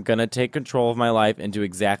say, I'm going to take control of my life and do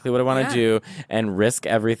exactly what I want to do and risk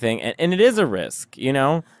everything. And it is a risk,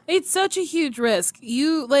 It's such a huge risk.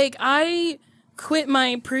 I quit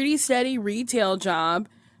my pretty steady retail job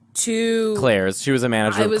to Claire's. She was a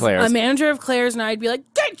manager of Claire's. I was a manager of Claire's, and I'd be like,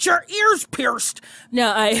 get your ears pierced.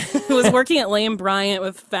 No, I was working at Lane Bryant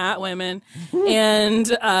with fat women,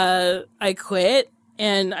 and I quit,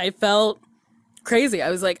 and I felt crazy. I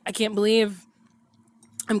was like, I can't believe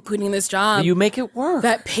I'm quitting this job. You make it work.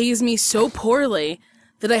 That pays me so poorly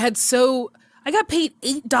that I got paid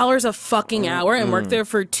 $8 a fucking hour and worked there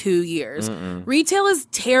for 2 years. Retail is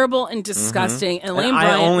terrible and disgusting. And Lane I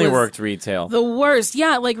Bryant only was worked retail. the worst.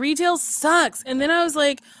 Yeah, like retail sucks. And then I was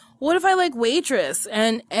like, what if I like waitress?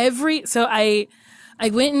 And so I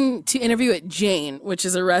went to interview at Jane, which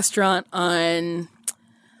is a restaurant on,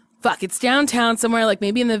 it's downtown somewhere, like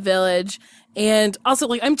maybe in the Village. And also,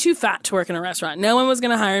 like, I'm too fat to work in a restaurant. No one was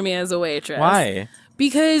going to hire me as a waitress. Why?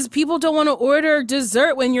 Because people don't want to order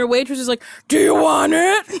dessert when your waitress is like, do you want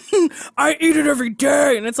it? I eat it every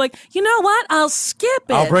day. And it's like, you know what? I'll skip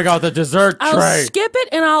it. I'll bring out the dessert tray. I'll skip it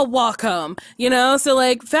and I'll walk home. So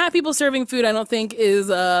like fat people serving food, I don't think is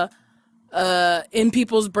in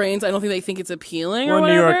people's brains. I don't think they think it's appealing or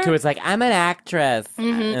whatever. New York too, it's like, I'm an actress.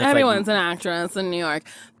 Everyone's an actress in New York.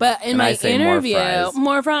 But in my interview,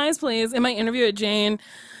 more fries, please. In my interview at Jane,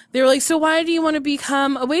 they were like, so why do you want to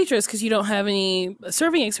become a waitress? Because you don't have any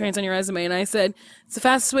serving experience on your resume. And I said, it's the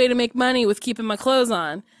fastest way to make money with keeping my clothes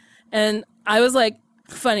on. And I was like,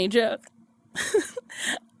 funny joke.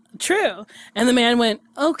 True. And the man went,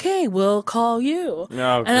 okay, we'll call you.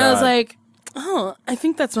 Oh, and I was like, oh, I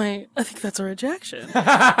think that's a rejection.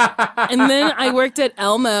 And then I worked at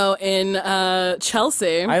Elmo in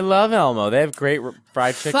Chelsea. I love Elmo. They have great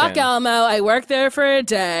fried chicken. Fuck Elmo. I worked there for a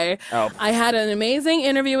day. Oh. I had an amazing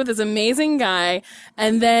interview with this amazing guy.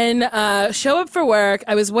 And then show up for work.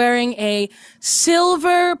 I was wearing a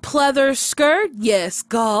silver pleather skirt. Yes,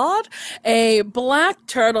 God. A black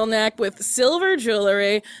turtleneck with silver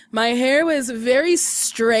jewelry. My hair was very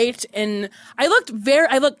straight and I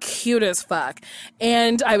looked cute as fuck.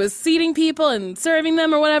 And I was seating people and serving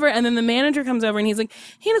them or whatever. And then the manager comes over and he's like,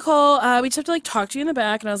 hey, Nicole, we just have to like talk to you in the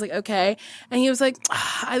back. And I was like, okay. And he was like,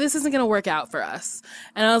 this isn't going to work out for us.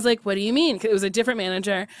 And I was like, what do you mean? 'Cause it was a different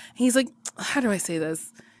manager. And he's like, how do I say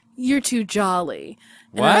this? You're too jolly.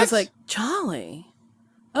 And I was like, jolly?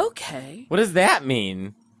 Okay. What does that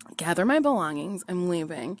mean? Gather my belongings. I'm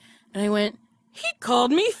leaving. And I went, he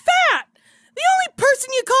called me fat. The only person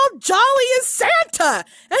you call jolly is Santa.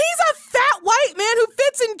 And he's a fat white man who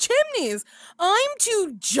fits in chimneys. I'm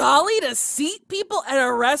too jolly to seat people at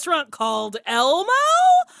a restaurant called Elmo?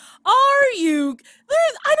 Are you?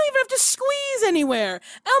 I don't even have to squeeze anywhere.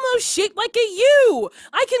 Elmo's shaped like a U.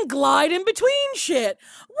 I can glide in between shit.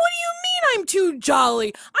 What do you mean I'm too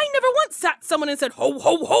jolly? I never once sat someone and said, ho,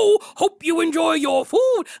 ho, ho, hope you enjoy your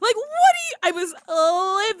food. Like, I was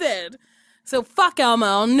livid. So fuck Elmo.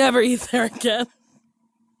 I'll never eat there again.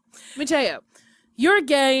 Matteo, you're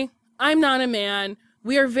gay. I'm not a man.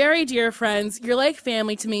 We are very dear friends. You're like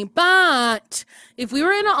family to me. But if we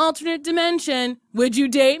were in an alternate dimension, would you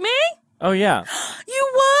date me? Oh, yeah. You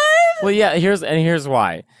would? Well, yeah, here's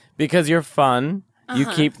why. Because you're fun. You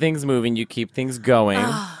keep things moving. You keep things going.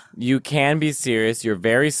 You can be serious. You're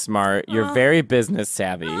very smart. You're very business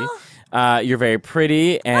savvy. You're very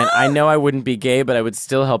pretty, and I know I wouldn't be gay, but I would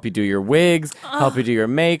still help you do your wigs, help you do your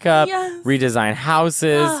makeup, redesign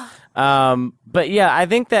houses. But yeah, I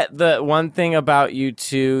think that the one thing about you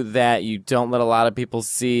too that you don't let a lot of people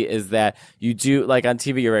see is that you do, like on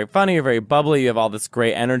TV, you're very funny, you're very bubbly, you have all this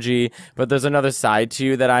great energy, but there's another side to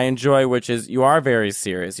you that I enjoy, which is you are very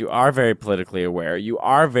serious, you are very politically aware, you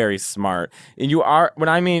are very smart, and you are,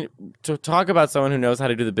 to talk about someone who knows how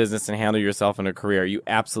to do the business and handle yourself in a career, you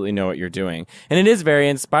absolutely know what you're doing. And it is very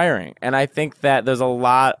inspiring. And I think that there's a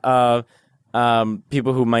lot of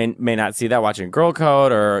people who may not see that watching Girl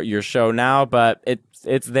Code or your show now, but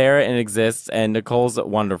it's there and it exists, and Nicole's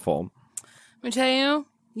wonderful. Matteo,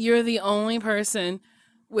 you're the only person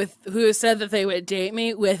who has said that they would date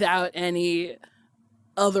me without any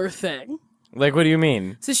other thing. Like, what do you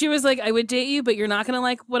mean? So she was like, I would date you, but you're not going to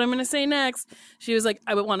like what I'm going to say next. She was like,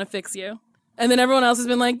 I would want to fix you. And then everyone else has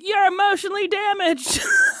been like, you're emotionally damaged.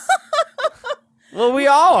 Well, we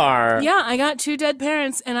all are. Yeah, I got 2 dead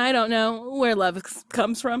parents, and I don't know where love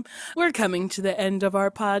comes from. We're coming to the end of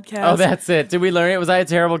our podcast. Oh, that's it. Did we learn it? Was I a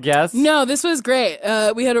terrible guest? No, this was great.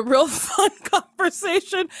 We had a real fun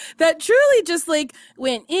conversation that truly just like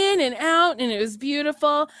went in and out, and it was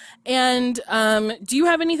beautiful. And do you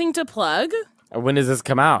have anything to plug? When does this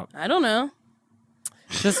come out? I don't know.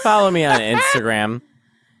 Just follow me on Instagram.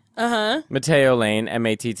 Matteo Lane,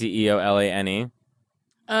 MatteoLane.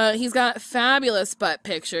 He's got fabulous butt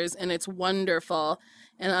pictures, and it's wonderful,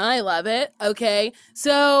 and I love it. Okay,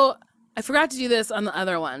 so I forgot to do this on the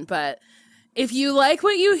other one, but if you like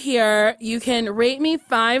what you hear, you can rate me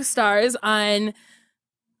 5 stars on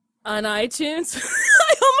iTunes.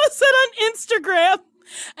 I almost said on Instagram.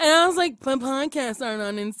 And I was like, but podcasts aren't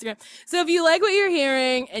on Instagram. So if you like what you're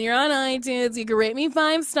hearing and you're on iTunes, you can rate me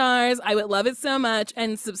 5 stars. I would love it so much.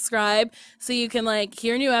 And subscribe so you can like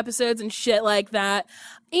hear new episodes and shit like that.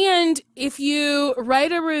 And if you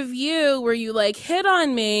write a review where you like hit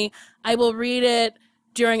on me, I will read it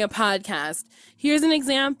during a podcast. Here's an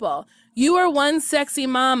example. You are one sexy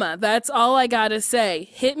mama. That's all I gotta say.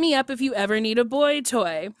 Hit me up if you ever need a boy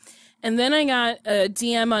toy. And then I got a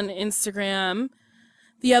DM on Instagram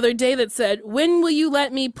the other day that said, when will you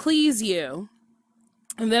let me please you?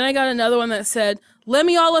 And then I got another one that said, let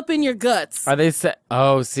me all up in your guts. Are they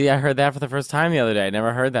oh, see, I heard that for the first time the other day. I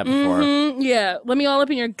never heard that before. Yeah, let me all up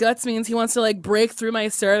in your guts means he wants to like break through my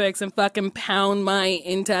cervix and fucking pound my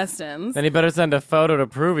intestines. Then he better send a photo to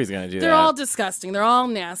prove he's going to do that. They're all disgusting. They're all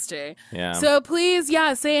nasty. Yeah. So please,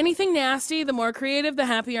 say anything nasty. The more creative, the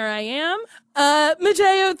happier I am.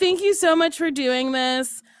 Matteo, thank you so much for doing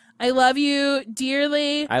this. I love you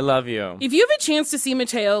dearly. I love you. If you have a chance to see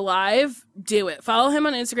Matteo live, do it. Follow him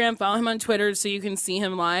on Instagram, follow him on Twitter so you can see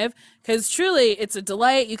him live. Because truly, it's a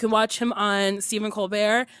delight. You can watch him on Stephen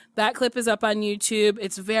Colbert. That clip is up on YouTube.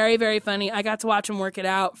 It's very, very funny. I got to watch him work it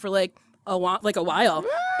out for like a while.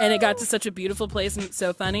 And it got to such a beautiful place and it's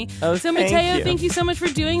so funny. Oh, so thank Matteo, you. thank you so much for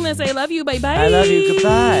doing this. I love you. Bye-bye. I love you.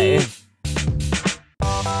 Goodbye.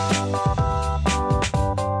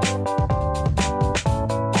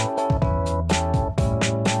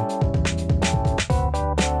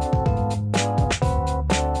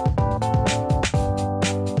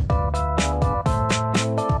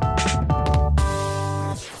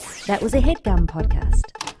 That was a HeadGum podcast.